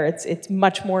to bear. It's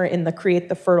much more in the create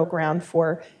the fertile ground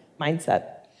for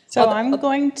mindset. So I'm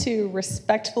going to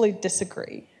respectfully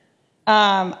disagree.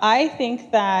 I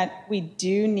think that we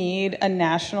do need a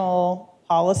national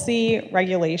policy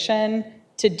regulation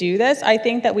to do this. I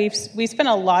think that we spent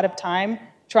a lot of time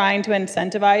trying to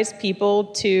incentivize people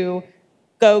to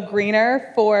go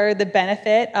greener for the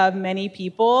benefit of many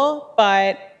people,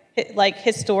 but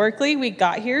historically we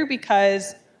got here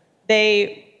because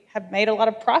they have made a lot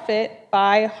of profit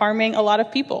by harming a lot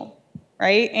of people,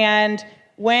 right? And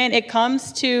when it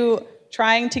comes to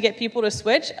trying to get people to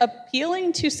switch,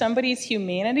 appealing to somebody's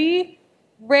humanity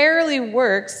rarely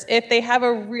works if they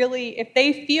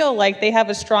feel like they have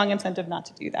a strong incentive not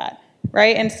to do that,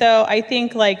 right? And so I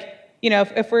think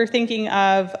if we're thinking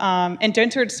of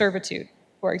indentured servitude,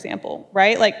 for example,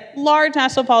 right? Large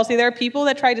national policy, there are people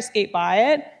that try to skate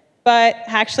by it, but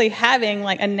actually having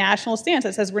a national stance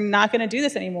that says we're not going to do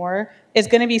this anymore is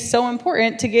going to be so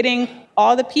important to getting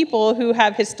all the people who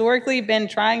have historically been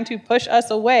trying to push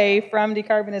us away from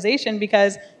decarbonization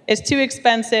because it's too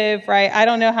expensive, right? I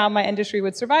don't know how my industry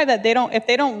would survive that. If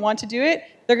they don't want to do it,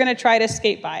 they're going to try to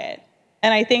skate by it.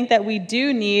 And I think that we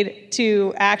do need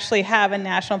to actually have a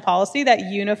national policy that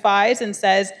unifies and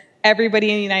says, everybody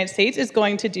in the United States is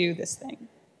going to do this thing.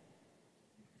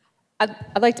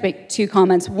 I'd like to make two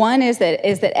comments. One is that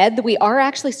Ed, we are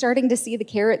actually starting to see the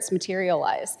carrots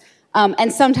materialize.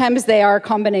 And sometimes they are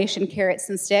combination carrots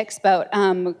and sticks, but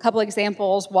a couple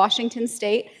examples. Washington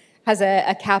State has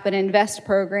a cap and invest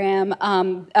program.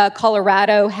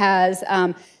 Colorado has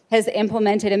has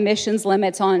implemented emissions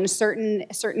limits on certain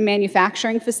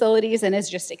manufacturing facilities and has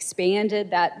just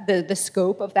expanded the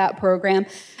scope of that program.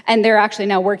 And they're actually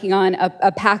now working on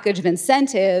a package of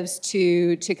incentives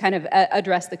to kind of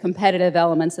address the competitive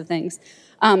elements of things.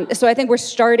 So I think we're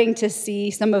starting to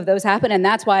see some of those happen, and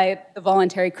that's why the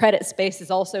voluntary credit space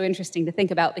is also interesting to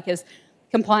think about, because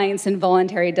compliance and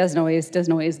voluntary doesn't always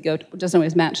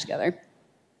match together. And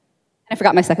I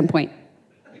forgot my second point.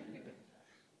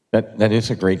 That is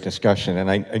a great discussion,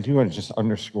 and I do want to just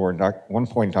underscore one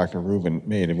point Dr. Rubin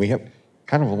made, and we have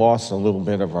kind of lost a little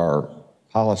bit of our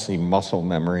policy muscle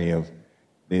memory of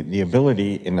the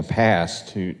ability in the past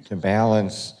to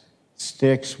balance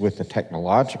sticks with the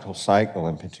technological cycle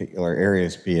in particular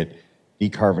areas, be it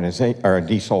decarbonization or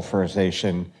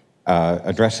desulfurization,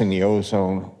 addressing the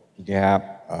ozone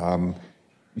gap,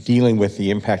 dealing with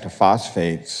the impact of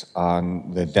phosphates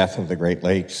on the death of the Great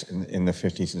Lakes in the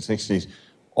 50s and 60s.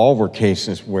 All were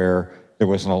cases where there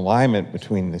was an alignment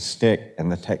between the stick and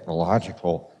the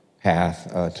technological path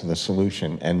to the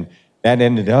solution. And that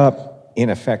ended up, in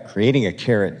effect, creating a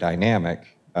carrot dynamic,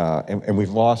 and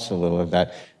we've lost a little of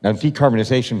that. Now,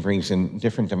 decarbonization brings in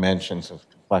different dimensions of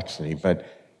complexity, but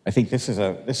I think this is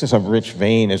a rich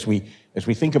vein as we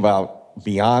think about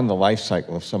beyond the life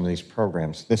cycle of some of these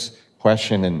programs. This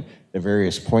question and the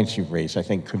various points you've raised, I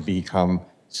think, could become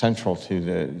central to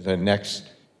the next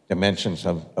dimensions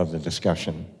of the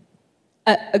discussion.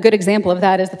 A good example of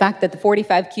that is the fact that the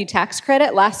 45Q tax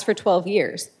credit lasts for 12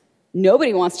 years.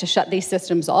 Nobody wants to shut these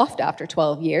systems off after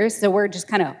 12 years, so we're just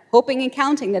kind of hoping and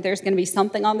counting that there's going to be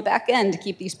something on the back end to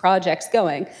keep these projects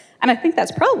going. And I think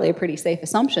that's probably a pretty safe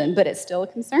assumption, but it's still a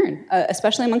concern,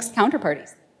 especially amongst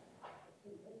counterparties.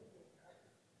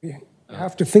 You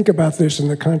have to think about this in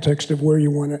the context of where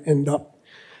you want to end up.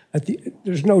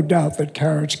 There's no doubt that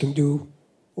carrots can do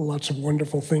lots of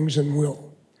wonderful things and will.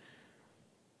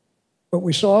 But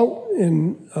we saw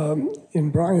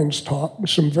in Brian's talk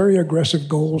some very aggressive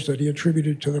goals that he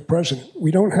attributed to the president.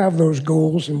 We don't have those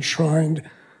goals enshrined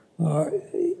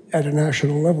at a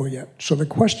national level yet. So the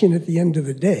question at the end of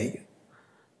the day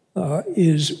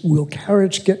is, will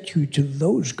carrots get you to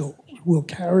those goals? Will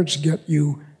carrots get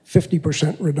you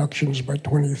 50% reductions by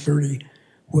 2030?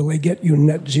 Will they get you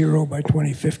net zero by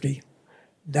 2050?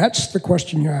 That's the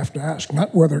question you have to ask,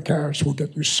 not whether carrots will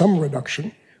get you some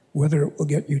reduction, whether it will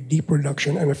get you deep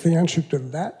reduction. And if the answer to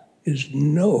that is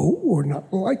no, or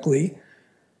not likely,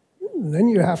 then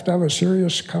you have to have a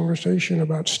serious conversation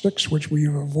about sticks, which we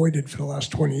have avoided for the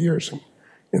last 20 years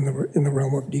in the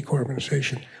realm of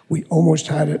decarbonization. We almost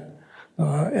had it,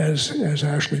 as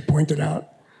Ashleigh pointed out.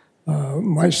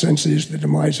 My sense is the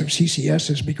demise of CCS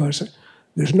is because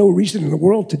there's no reason in the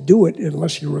world to do it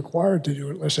unless you're required to do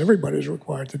it, unless everybody's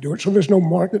required to do it. So there's no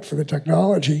market for the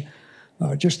technology,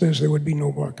 just as there would be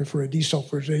no market for a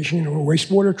desulfurization or a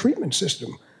wastewater treatment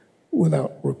system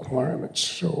without requirements.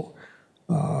 So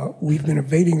we've been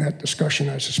evading that discussion,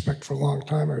 I suspect, for a long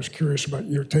time. I was curious about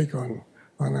your take on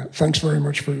that. Thanks very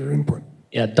much for your input.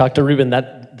 Yeah, Dr. Rubin,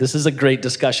 this is a great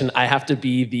discussion. I have to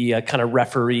be the kind of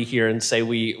referee here and say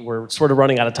we're sort of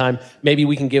running out of time. Maybe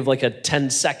we can give like a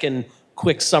 10-second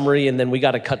quick summary, and then we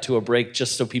got to cut to a break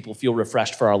just so people feel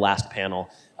refreshed for our last panel.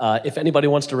 If anybody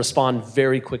wants to respond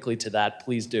very quickly to that,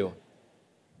 please do.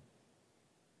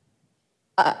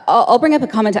 I'll bring up a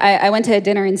comment. I went to a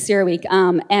dinner in CERAWeek,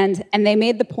 and they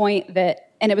made the point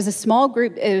that, and it was a small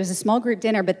group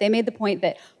dinner, but they made the point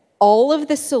that all of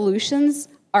the solutions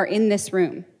are in this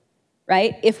room,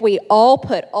 right? If we all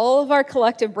put all of our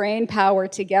collective brain power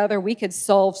together, we could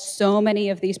solve so many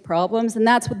of these problems, and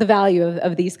that's what the value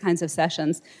of these kinds of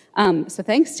sessions. So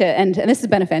thanks to, and this has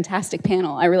been a fantastic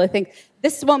panel. I really think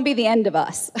this won't be the end of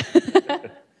us.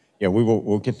 Yeah,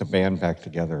 we'll get the band back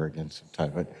together again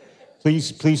sometime, but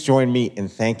please join me in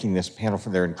thanking this panel for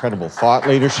their incredible thought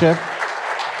leadership.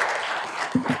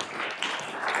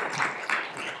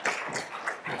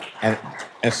 And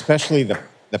especially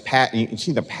you can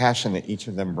see the passion that each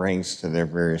of them brings to their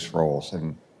various roles.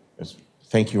 And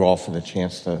thank you all for the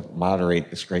chance to moderate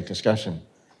this great discussion.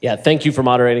 Yeah, thank you for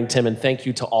moderating, Tim, and thank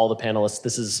you to all the panelists.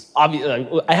 This is obvious.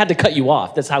 I had to cut you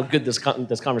off. That's how good this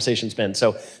conversation's been.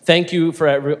 So thank you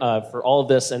for all of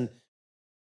this. And